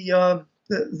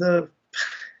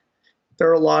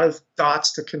are a lot of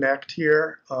dots to connect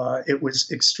here. It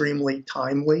was extremely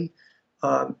timely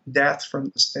death from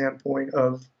the standpoint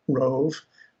of Rove,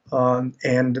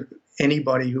 and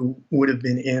anybody who would have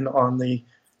been in on the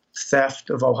theft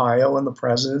of Ohio and the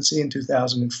presidency in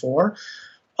 2004.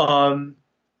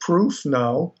 Proof,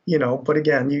 no, but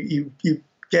again, you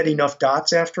get enough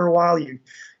dots after a while, you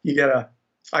get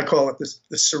I call it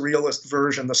the surrealist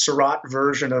version, the Surratt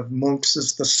version of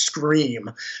Munch's The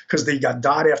Scream, because they got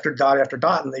dot after dot after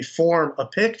dot, and they form a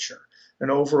picture, an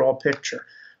overall picture.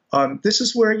 This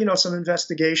is where some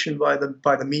investigation by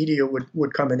the media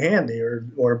would come in handy,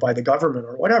 or by the government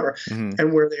or whatever, mm-hmm.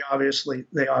 and where they obviously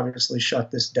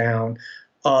shut this down.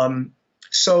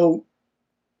 So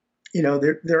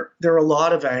there are a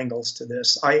lot of angles to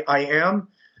this. I am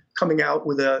coming out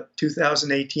with a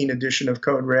 2018 edition of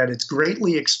Code Red. It's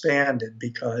greatly expanded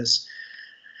because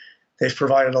they've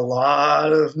provided a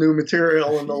lot of new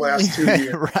material in the last 2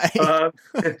 years. Right.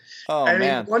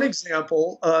 Man. One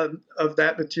example of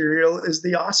that material is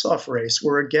the Ossoff race,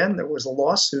 where, again, there was a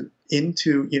lawsuit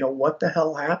into, what the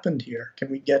hell happened here?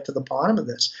 Can we get to the bottom of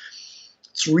this?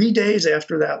 3 days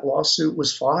after that lawsuit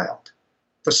was filed,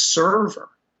 the server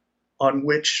on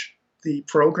which the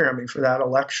programming for that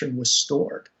election was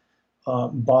stored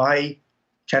by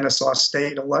Kennesaw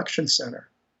State Election Center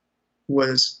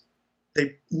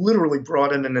they literally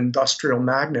brought in an industrial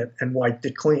magnet and wiped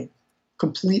it clean,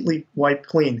 completely wiped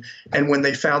clean. And when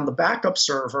they found the backup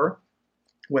server,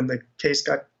 when the case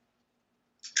got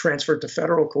transferred to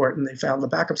federal court and they found the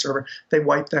backup server, they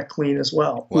wiped that clean as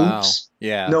well. Wow. Oops.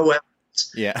 Yeah. No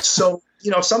evidence. Yeah. So,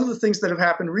 some of the things that have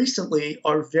happened recently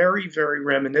are very, very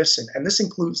reminiscent. And this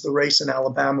includes the race in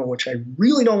Alabama, which I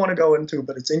really don't want to go into,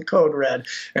 but it's in Code Red,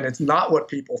 and it's not what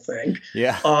people think.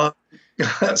 Yeah.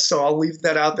 So I'll leave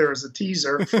that out there as a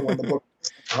teaser for when the book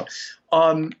comes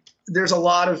out. There's a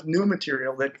lot of new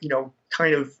material that,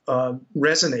 kind of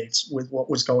resonates with what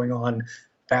was going on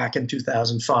back in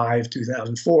 2005,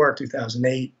 2004,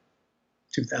 2008,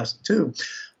 2002.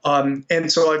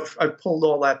 And so I've pulled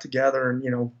all that together, and,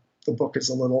 the book is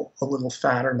a little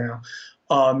fatter now.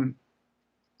 And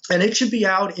it should be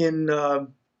out in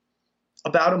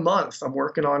about a month. I'm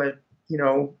working on it,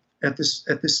 at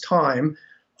this time.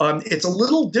 It's a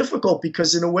little difficult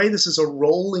because, in a way, this is a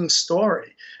rolling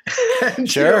story. And,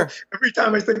 sure. Every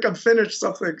time I think I'm finished,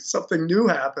 something new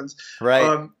happens.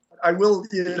 Right. I will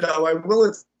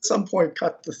at some point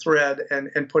cut the thread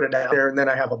and put it out there. And then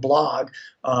I have a blog,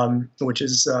 which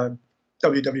is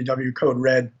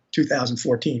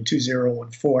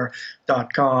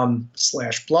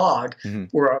www.codered2014.com/blog, mm-hmm.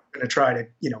 where I'm going to try to,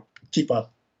 keep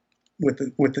up with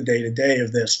the day-to-day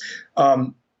of this.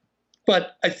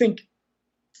 But I think,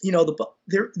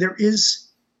 there is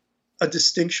a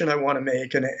distinction I want to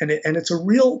make, and it's a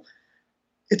real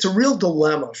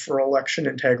dilemma for election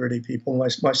integrity people,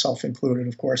 myself included,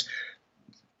 of course.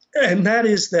 And that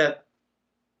is that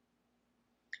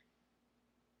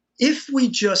if we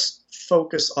just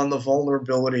focus on the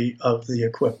vulnerability of the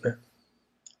equipment,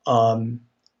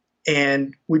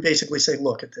 And we basically say,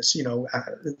 look at this.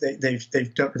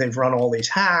 They've run all these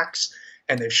hacks,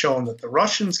 and they've shown that the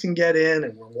Russians can get in,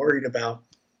 and we're worried about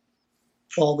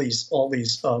all these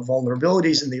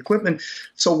vulnerabilities in the equipment.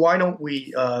 So why don't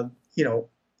we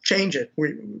change it?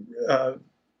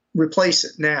 Replace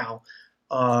it now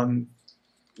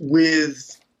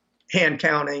with hand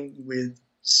counting, with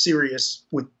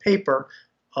paper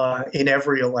in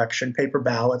every election, paper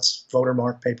ballots, voter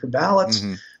marked paper ballots,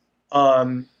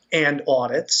 and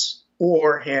audits,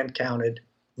 or hand counted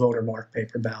voter marked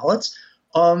paper ballots.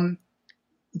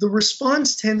 The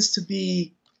response tends to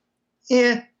be,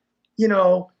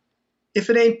 if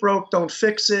it ain't broke, don't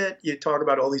fix it. You talk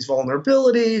about all these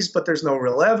vulnerabilities, but there's no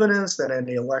real evidence that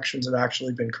any elections have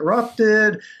actually been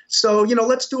corrupted. So,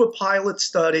 let's do a pilot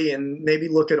study and maybe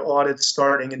look at audits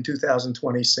starting in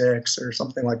 2026 or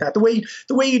something like that. The way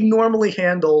you'd normally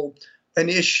handle an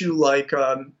issue like,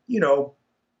 I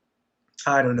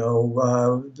don't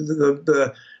know,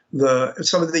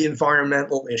 some of the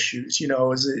environmental issues.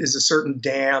 Is a certain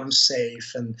dam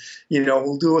safe? And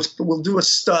we'll do a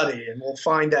study and we'll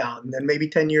find out, and then maybe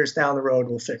 10 years down the road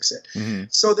we'll fix it.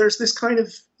 So there's this kind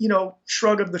of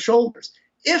shrug of the shoulders.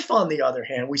 If, on the other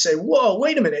hand, we say, whoa,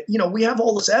 wait a minute, we have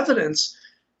all this evidence,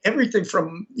 everything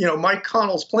from Mike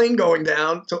Connell's plane going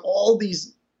down to all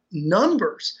these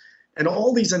numbers and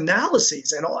all these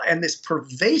analyses and this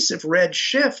pervasive red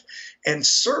shift and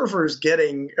servers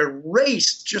getting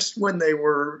erased just when they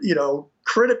were,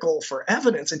 critical for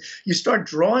evidence. And you start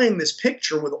drawing this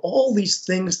picture with all these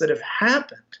things that have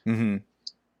happened.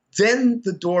 Then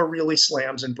the door really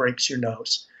slams and breaks your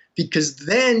nose, because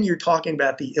then you're talking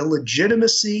about the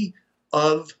illegitimacy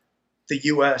of the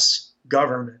U.S.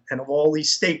 government and of all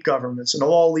these state governments and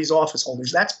all these office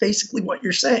holders. That's basically what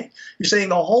you're saying. You're saying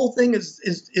the whole thing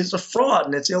is a fraud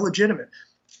and it's illegitimate.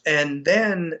 And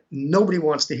then nobody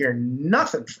wants to hear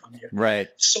nothing from you. Right.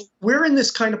 So we're in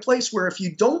this kind of place where if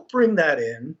you don't bring that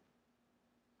in,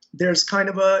 there's kind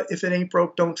of if it ain't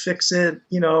broke, don't fix it.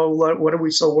 What are we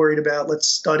so worried about? Let's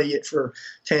study it for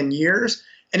 10 years.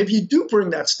 And if you do bring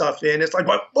that stuff in, it's like,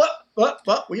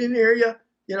 what? We didn't hear you.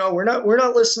 We're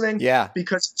not listening. Yeah.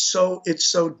 Because it's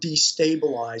so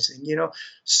destabilizing.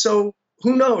 So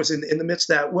who knows? In the midst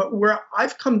of that, where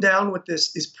I've come down with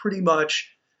this is pretty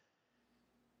much,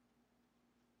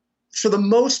 for the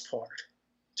most part,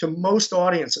 to most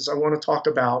audiences, I want to talk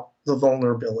about the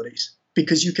vulnerabilities,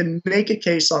 because you can make a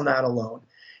case on that alone.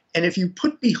 And if you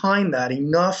put behind that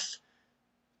enough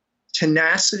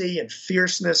tenacity and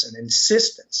fierceness and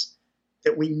insistence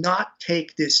that we not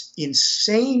take this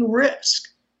insane risk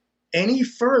any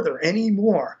further,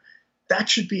 anymore, that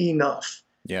should be enough.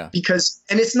 Yeah.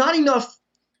 And it's not enough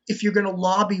if you're going to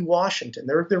lobby Washington.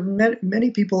 There are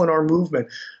many people in our movement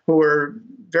who are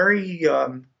very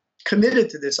committed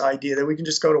to this idea that we can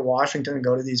just go to Washington and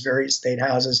go to these various state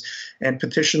houses and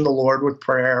petition the Lord with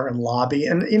prayer and lobby.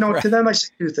 And, Right. To them, I say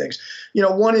two things.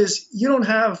 One is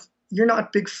you're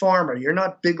not big pharma, you're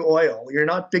not big oil, you're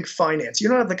not big finance. You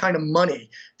don't have the kind of money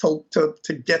to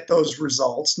get those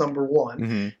results, number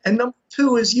one. And number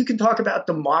two is you can talk about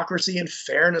democracy and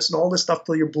fairness and all this stuff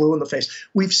till you're blue in the face.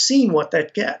 We've seen what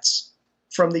that gets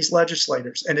from these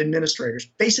legislators and administrators.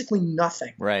 Basically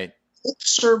nothing. Right. Lip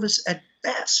service at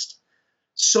best.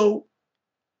 So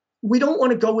we don't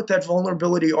want to go with that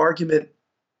vulnerability argument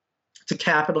to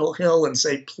Capitol Hill and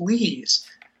say, please.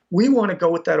 We want to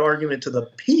go with that argument to the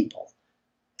people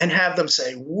and have them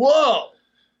say, whoa,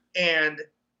 and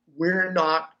we're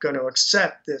not going to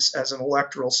accept this as an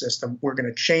electoral system. We're going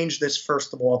to change this,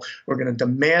 first of all. We're going to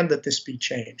demand that this be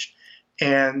changed.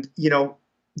 And,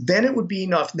 then it would be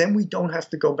enough. Then we don't have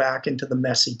to go back into the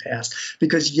messy past,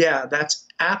 because, that's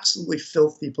absolutely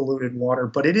filthy, polluted water,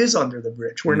 but it is under the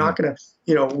bridge. We're not going to,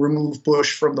 remove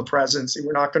Bush from the presidency.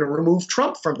 We're not going to remove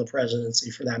Trump from the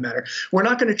presidency, for that matter. We're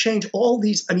not going to change all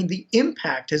these. I mean, the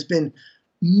impact has been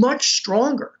much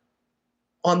stronger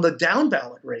on the down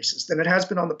ballot races than it has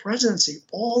been on the presidency.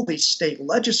 All these state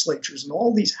legislatures and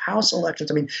all these House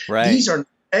elections. I mean, These are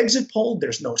exit polled.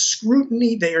 There's no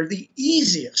scrutiny. They are the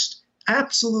easiest.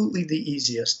 Absolutely the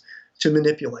easiest to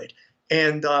manipulate.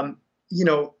 And,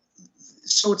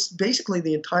 so it's basically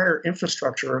the entire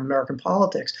infrastructure of American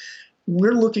politics.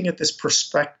 We're looking at this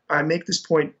I make this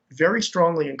point very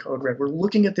strongly in Code Red. We're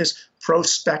looking at this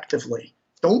prospectively.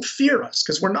 Don't fear us,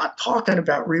 because we're not talking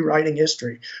about rewriting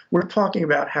history. We're talking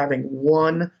about having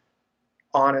one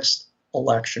honest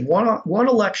election, one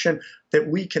election that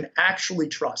we can actually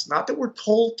trust. Not that we're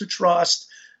told to trust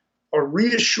or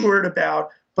reassured about,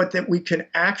 but that we can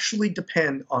actually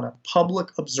depend on a public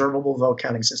observable vote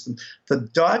counting system. The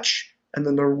Dutch and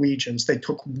the Norwegians. They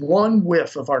took one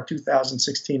whiff of our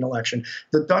 2016 election.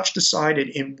 The Dutch decided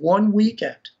in 1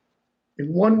 weekend,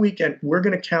 we're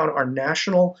going to count our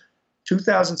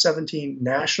 2017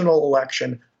 national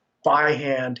election by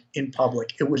hand in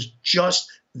public. It was just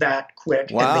that quick.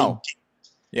 Wow.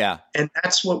 And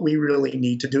that's what we really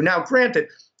need to do. Now, granted,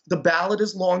 the ballot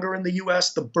is longer in the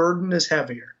U.S. The burden is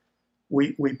heavier.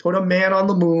 We put a man on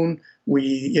the moon.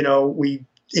 We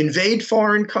invade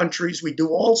foreign countries. We do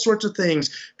all sorts of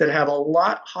things that have a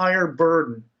lot higher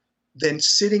burden than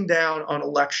sitting down on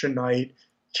election night,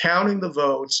 counting the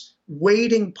votes,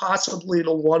 waiting possibly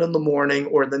till 1 a.m.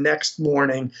 or the next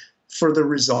morning for the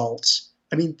results.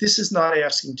 I mean, this is not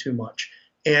asking too much.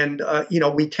 And,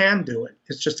 we can do it.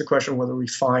 It's just a question of whether we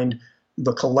find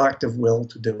the collective will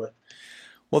to do it.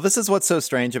 Well, this is what's so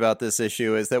strange about this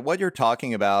issue is that what you're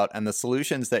talking about and the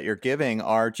solutions that you're giving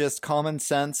are just common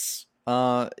sense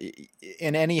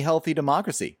in any healthy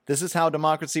democracy. This is how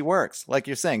democracy works. Like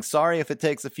you're saying, sorry if it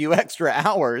takes a few extra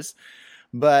hours,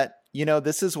 but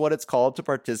this is what it's called to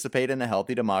participate in a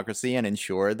healthy democracy and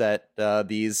ensure that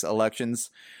these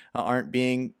elections aren't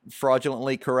being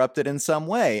fraudulently corrupted in some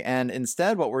way. And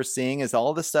instead, what we're seeing is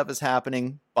all this stuff is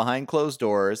happening behind closed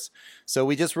doors. So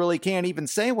we just really can't even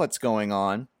say what's going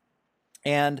on.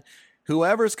 And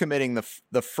whoever's committing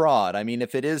the fraud, I mean,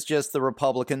 if it is just the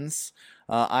Republicans,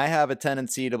 I have a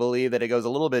tendency to believe that it goes a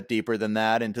little bit deeper than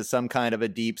that into some kind of a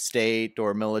deep state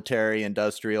or military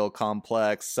industrial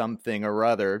complex, something or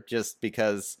other, just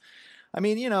because, I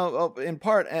mean, in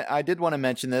part, I did want to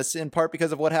mention this in part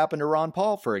because of what happened to Ron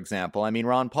Paul, for example. I mean,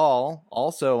 Ron Paul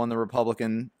also on the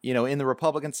Republican, in the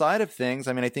Republican side of things.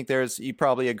 I mean, I think you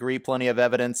probably agree, plenty of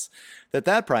evidence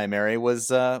that primary was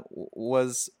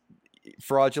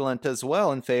fraudulent as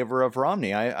well in favor of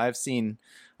Romney. I've seen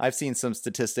some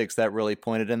statistics that really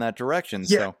pointed in that direction.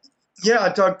 Yeah.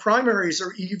 Yeah, Doug, primaries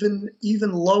are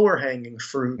even lower hanging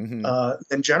fruit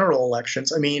than general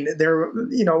elections. I mean, they're,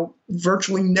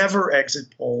 virtually never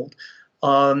exit polled.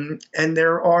 And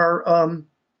there are,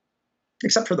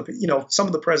 except for some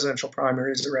of the presidential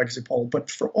primaries are exit polled, but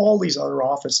for all these other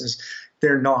offices,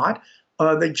 they're not.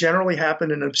 They generally happen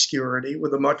in obscurity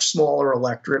with a much smaller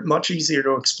electorate, much easier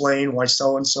to explain why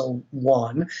so-and-so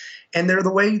won. And they're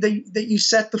the way that you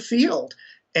set the field.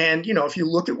 And, if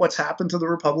you look at what's happened to the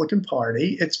Republican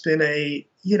Party, it's been a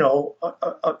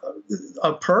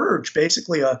purge,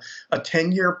 basically a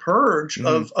 10-year purge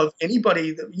of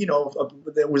anybody that,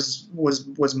 that was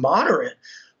moderate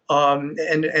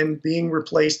and being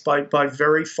replaced by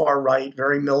very far right,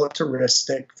 very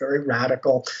militaristic, very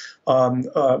radical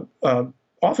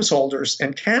office holders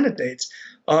and candidates.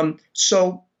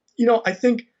 So, I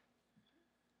think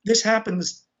this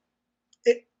happens.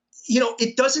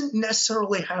 It doesn't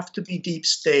necessarily have to be deep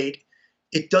state.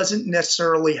 It doesn't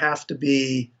necessarily have to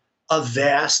be a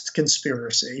vast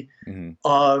conspiracy.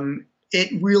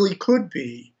 It really could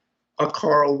be a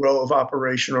Karl Rove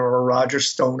operation or a Roger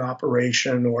Stone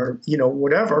operation or,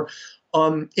 whatever.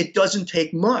 It doesn't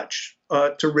take much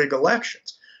to rig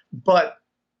elections. But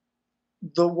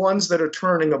the ones that are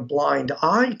turning a blind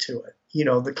eye to it,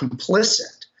 the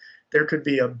complicit, there could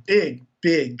be a big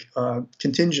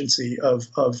contingency of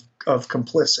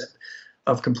complicity,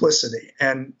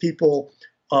 and people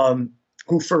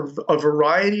who, for a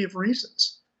variety of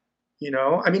reasons,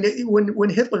 when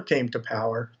Hitler came to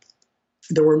power,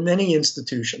 there were many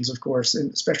institutions, of course,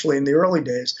 and especially in the early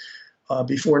days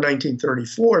before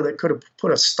 1934, that could have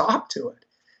put a stop to it.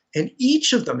 And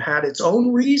each of them had its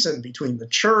own reason, between the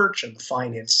church and the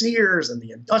financiers and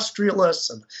the industrialists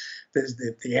and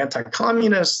the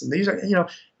anti-communists, and these are,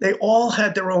 they all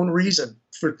had their own reason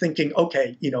for thinking,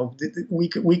 okay,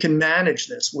 we can manage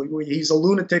this. He's a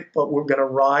lunatic, but we're going to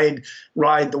ride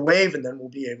the wave, and then we'll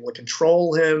be able to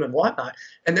control him and whatnot.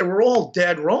 And they were all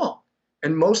dead wrong,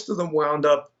 and most of them wound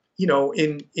up,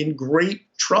 in great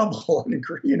trouble,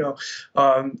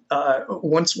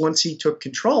 once he took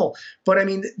control. But I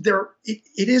mean,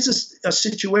 it is a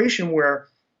situation where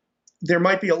there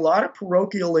might be a lot of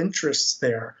parochial interests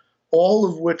there, all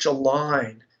of which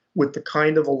align with the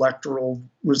kind of electoral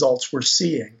results we're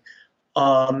seeing.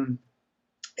 And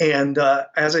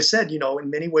as I said,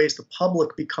 in many ways, the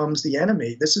public becomes the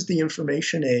enemy. This is the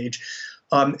information age.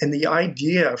 And the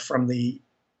idea from the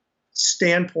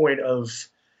standpoint of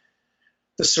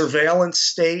the surveillance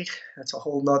state, that's a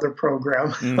whole nother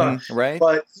program, right?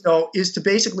 But, is to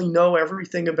basically know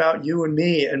everything about you and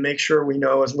me and make sure we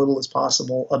know as little as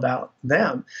possible about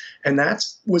them. And that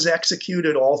was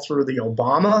executed all through the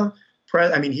Obama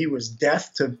I mean, he was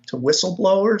deaf to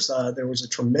whistleblowers. There was a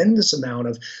tremendous amount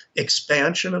of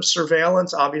expansion of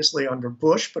surveillance, obviously under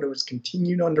Bush, but it was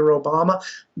continued under Obama,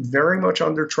 very much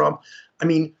under Trump. I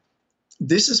mean,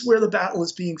 this is where the battle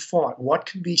is being fought. What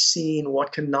can be seen,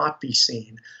 what cannot be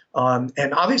seen.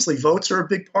 And obviously votes are a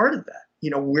big part of that.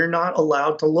 We're not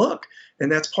allowed to look.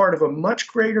 And that's part of a much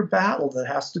greater battle that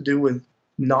has to do with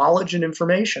knowledge and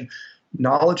information.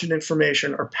 Knowledge and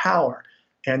information are power.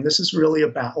 And this is really a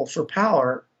battle for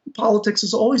power. Politics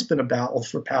has always been a battle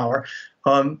for power.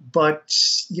 But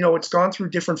it's gone through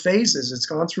different phases. It's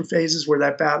gone through phases where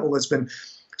that battle has been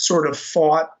sort of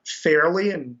fought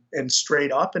fairly and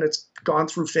straight up. And it's gone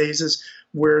through phases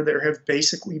where there have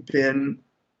basically been,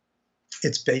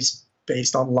 it's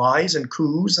based on lies and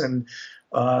coups and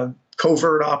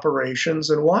covert operations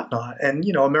and whatnot. And,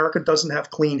 America doesn't have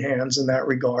clean hands in that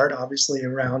regard, obviously,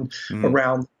 around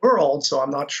the world. So I'm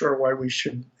not sure why we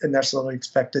should necessarily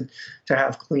expect it to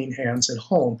have clean hands at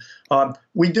home.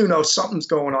 We do know something's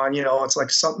going on. It's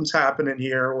like something's happening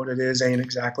here. What it is ain't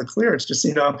exactly clear. It's just,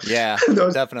 yeah,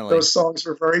 definitely. Those songs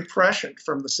were very prescient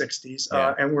from the 60s,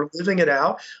 and we're living it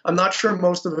out. I'm not sure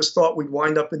most of us thought we'd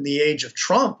wind up in the age of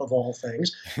Trump, of all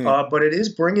things, but it is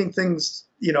bringing things.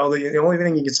 The only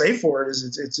thing you can say for it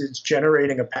is it's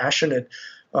generating a passionate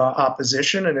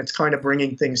opposition, and it's kind of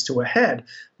bringing things to a head.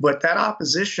 But that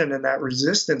opposition and that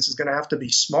resistance is going to have to be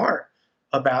smart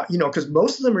about, because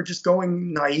most of them are just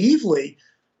going naively.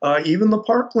 Even the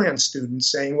Parkland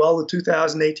students saying, well, the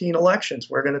 2018 elections,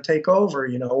 we're going to take over,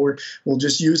 we'll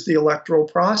just use the electoral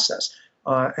process.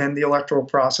 And the electoral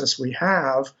process we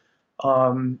have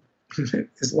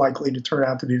is likely to turn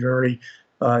out to be very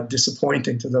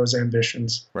disappointing to those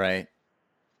ambitions. Right.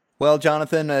 Well,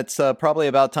 Jonathan, it's probably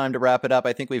about time to wrap it up.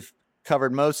 I think we've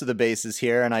covered most of the bases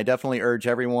here, and I definitely urge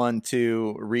everyone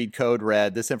to read Code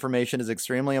Red. This information is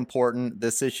extremely important.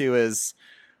 This issue is,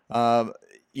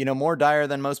 more dire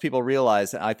than most people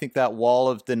realize. I think that wall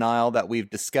of denial that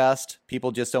we've discussed,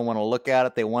 people just don't want to look at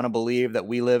it. They want to believe that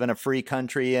we live in a free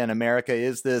country and America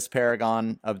is this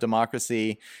paragon of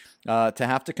democracy. To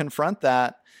have to confront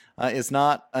that is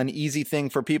not an easy thing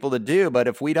for people to do. But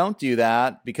if we don't do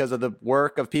that because of the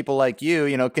work of people like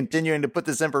you, continuing to put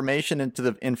this information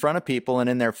in front of people and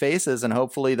in their faces, and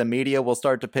hopefully the media will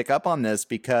start to pick up on this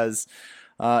because,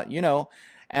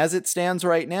 as it stands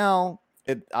right now,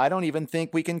 I don't even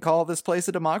think we can call this place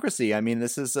a democracy. I mean,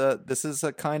 this is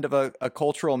a kind of a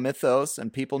cultural mythos,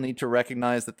 and people need to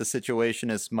recognize that the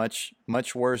situation is much,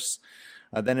 much worse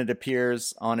than it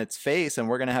appears on its face. And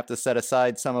we're going to have to set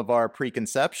aside some of our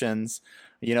preconceptions,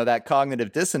 that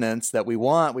cognitive dissonance that we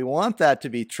want that to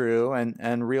be true,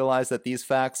 and realize that these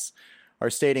facts are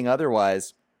stating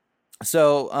otherwise.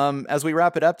 So as we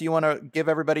wrap it up, do you want to give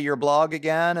everybody your blog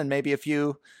again and maybe a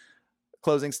few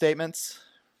closing statements?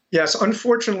 Yes,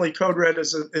 unfortunately, Code Red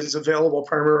is available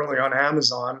primarily on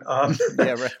Amazon,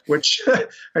 right. Which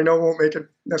I know won't make it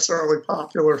necessarily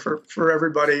popular for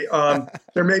everybody.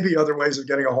 There may be other ways of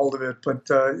getting a hold of it,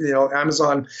 but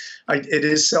Amazon, it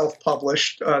is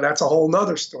self-published. That's a whole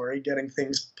nother story, getting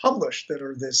things published that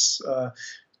are this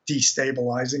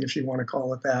destabilizing, if you want to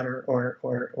call it that,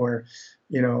 or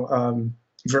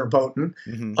verboten.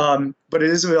 Mm-hmm. But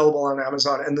it is available on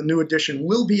Amazon, and the new edition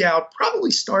will be out probably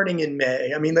starting in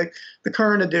May. I mean, the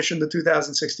current edition, the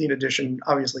 2016 edition,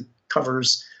 obviously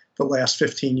covers the last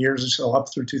 15 years or so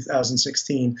up through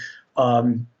 2016.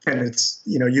 And it's,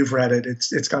 you've read it.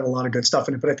 It's got a lot of good stuff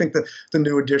in it. But I think the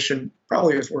new edition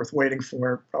probably is worth waiting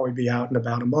for. Probably be out in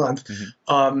about a month.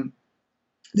 Mm-hmm.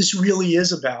 This really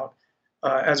is about,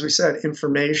 as we said,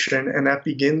 information, and that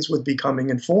begins with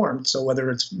becoming informed. So whether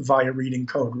it's via reading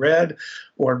Code Red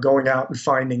or going out and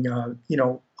finding,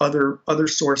 other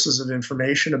sources of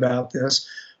information about this,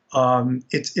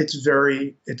 it's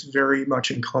very much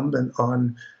incumbent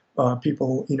on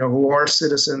people, who are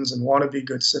citizens and want to be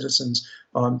good citizens,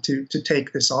 to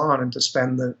take this on and to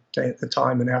spend the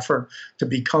time and effort to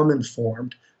become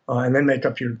informed, and then make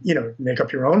up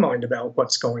your own mind about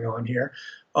what's going on here.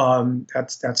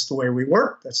 That's the way we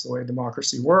work. That's the way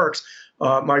democracy works.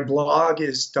 My blog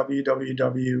is my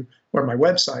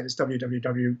website is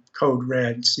www.codered,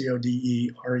 CODERED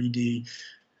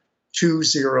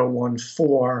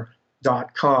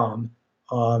 2014.com.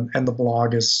 And the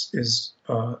blog is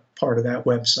part of that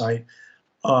website.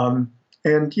 And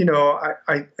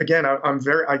I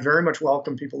very much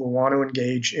welcome people who want to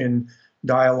engage in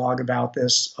dialogue about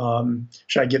this.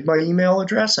 Should I give my email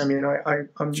address? I mean,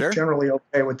 I'm Sure. generally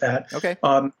okay with that. Okay.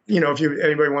 If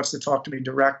anybody wants to talk to me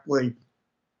directly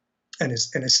and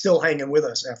is still hanging with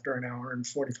us after an hour and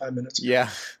 45 minutes. Yeah.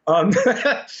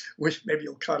 Which maybe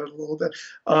you'll cut it a little bit.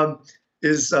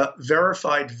 is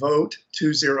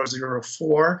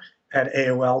verifiedvote2004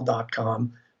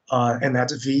 @AOL.com. And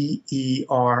that's VERIFIED,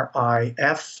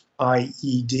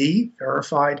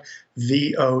 verified,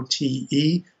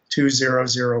 VOTE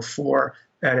 2004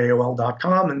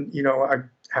 @AOL.com. And, I'm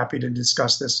happy to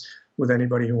discuss this with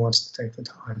anybody who wants to take the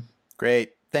time.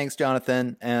 Great. Thanks,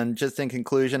 Jonathan. And just in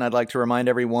conclusion, I'd like to remind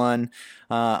everyone,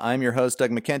 I'm your host,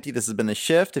 Doug McKenty. This has been The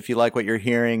Shift. If you like what you're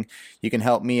hearing, you can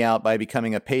help me out by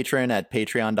becoming a patron at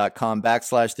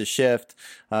patreon.com/The Shift.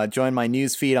 Join my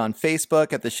news feed on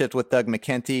Facebook at The Shift with Doug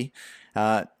McKenty.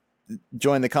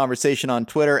 Join the conversation on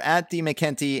Twitter at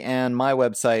DMcKenty, and my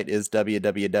website is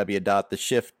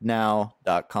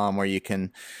www.theshiftnow.com, where you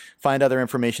can find other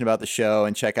information about the show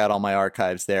and check out all my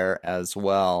archives there as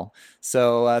well.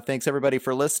 So thanks everybody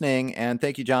for listening, and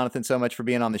thank you, Jonathan, so much for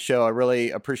being on the show. I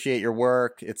really appreciate your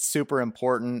work. It's super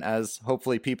important, as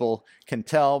hopefully people can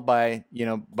tell by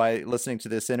listening to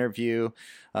this interview.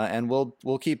 And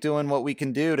we'll keep doing what we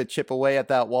can do to chip away at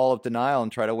that wall of denial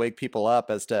and try to wake people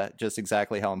up as to just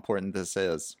exactly how important this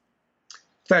is.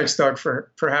 Thanks, Doug,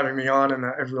 for having me on, and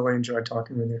I've really enjoyed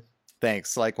talking with you.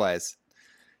 Thanks. Likewise.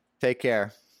 Take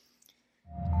care.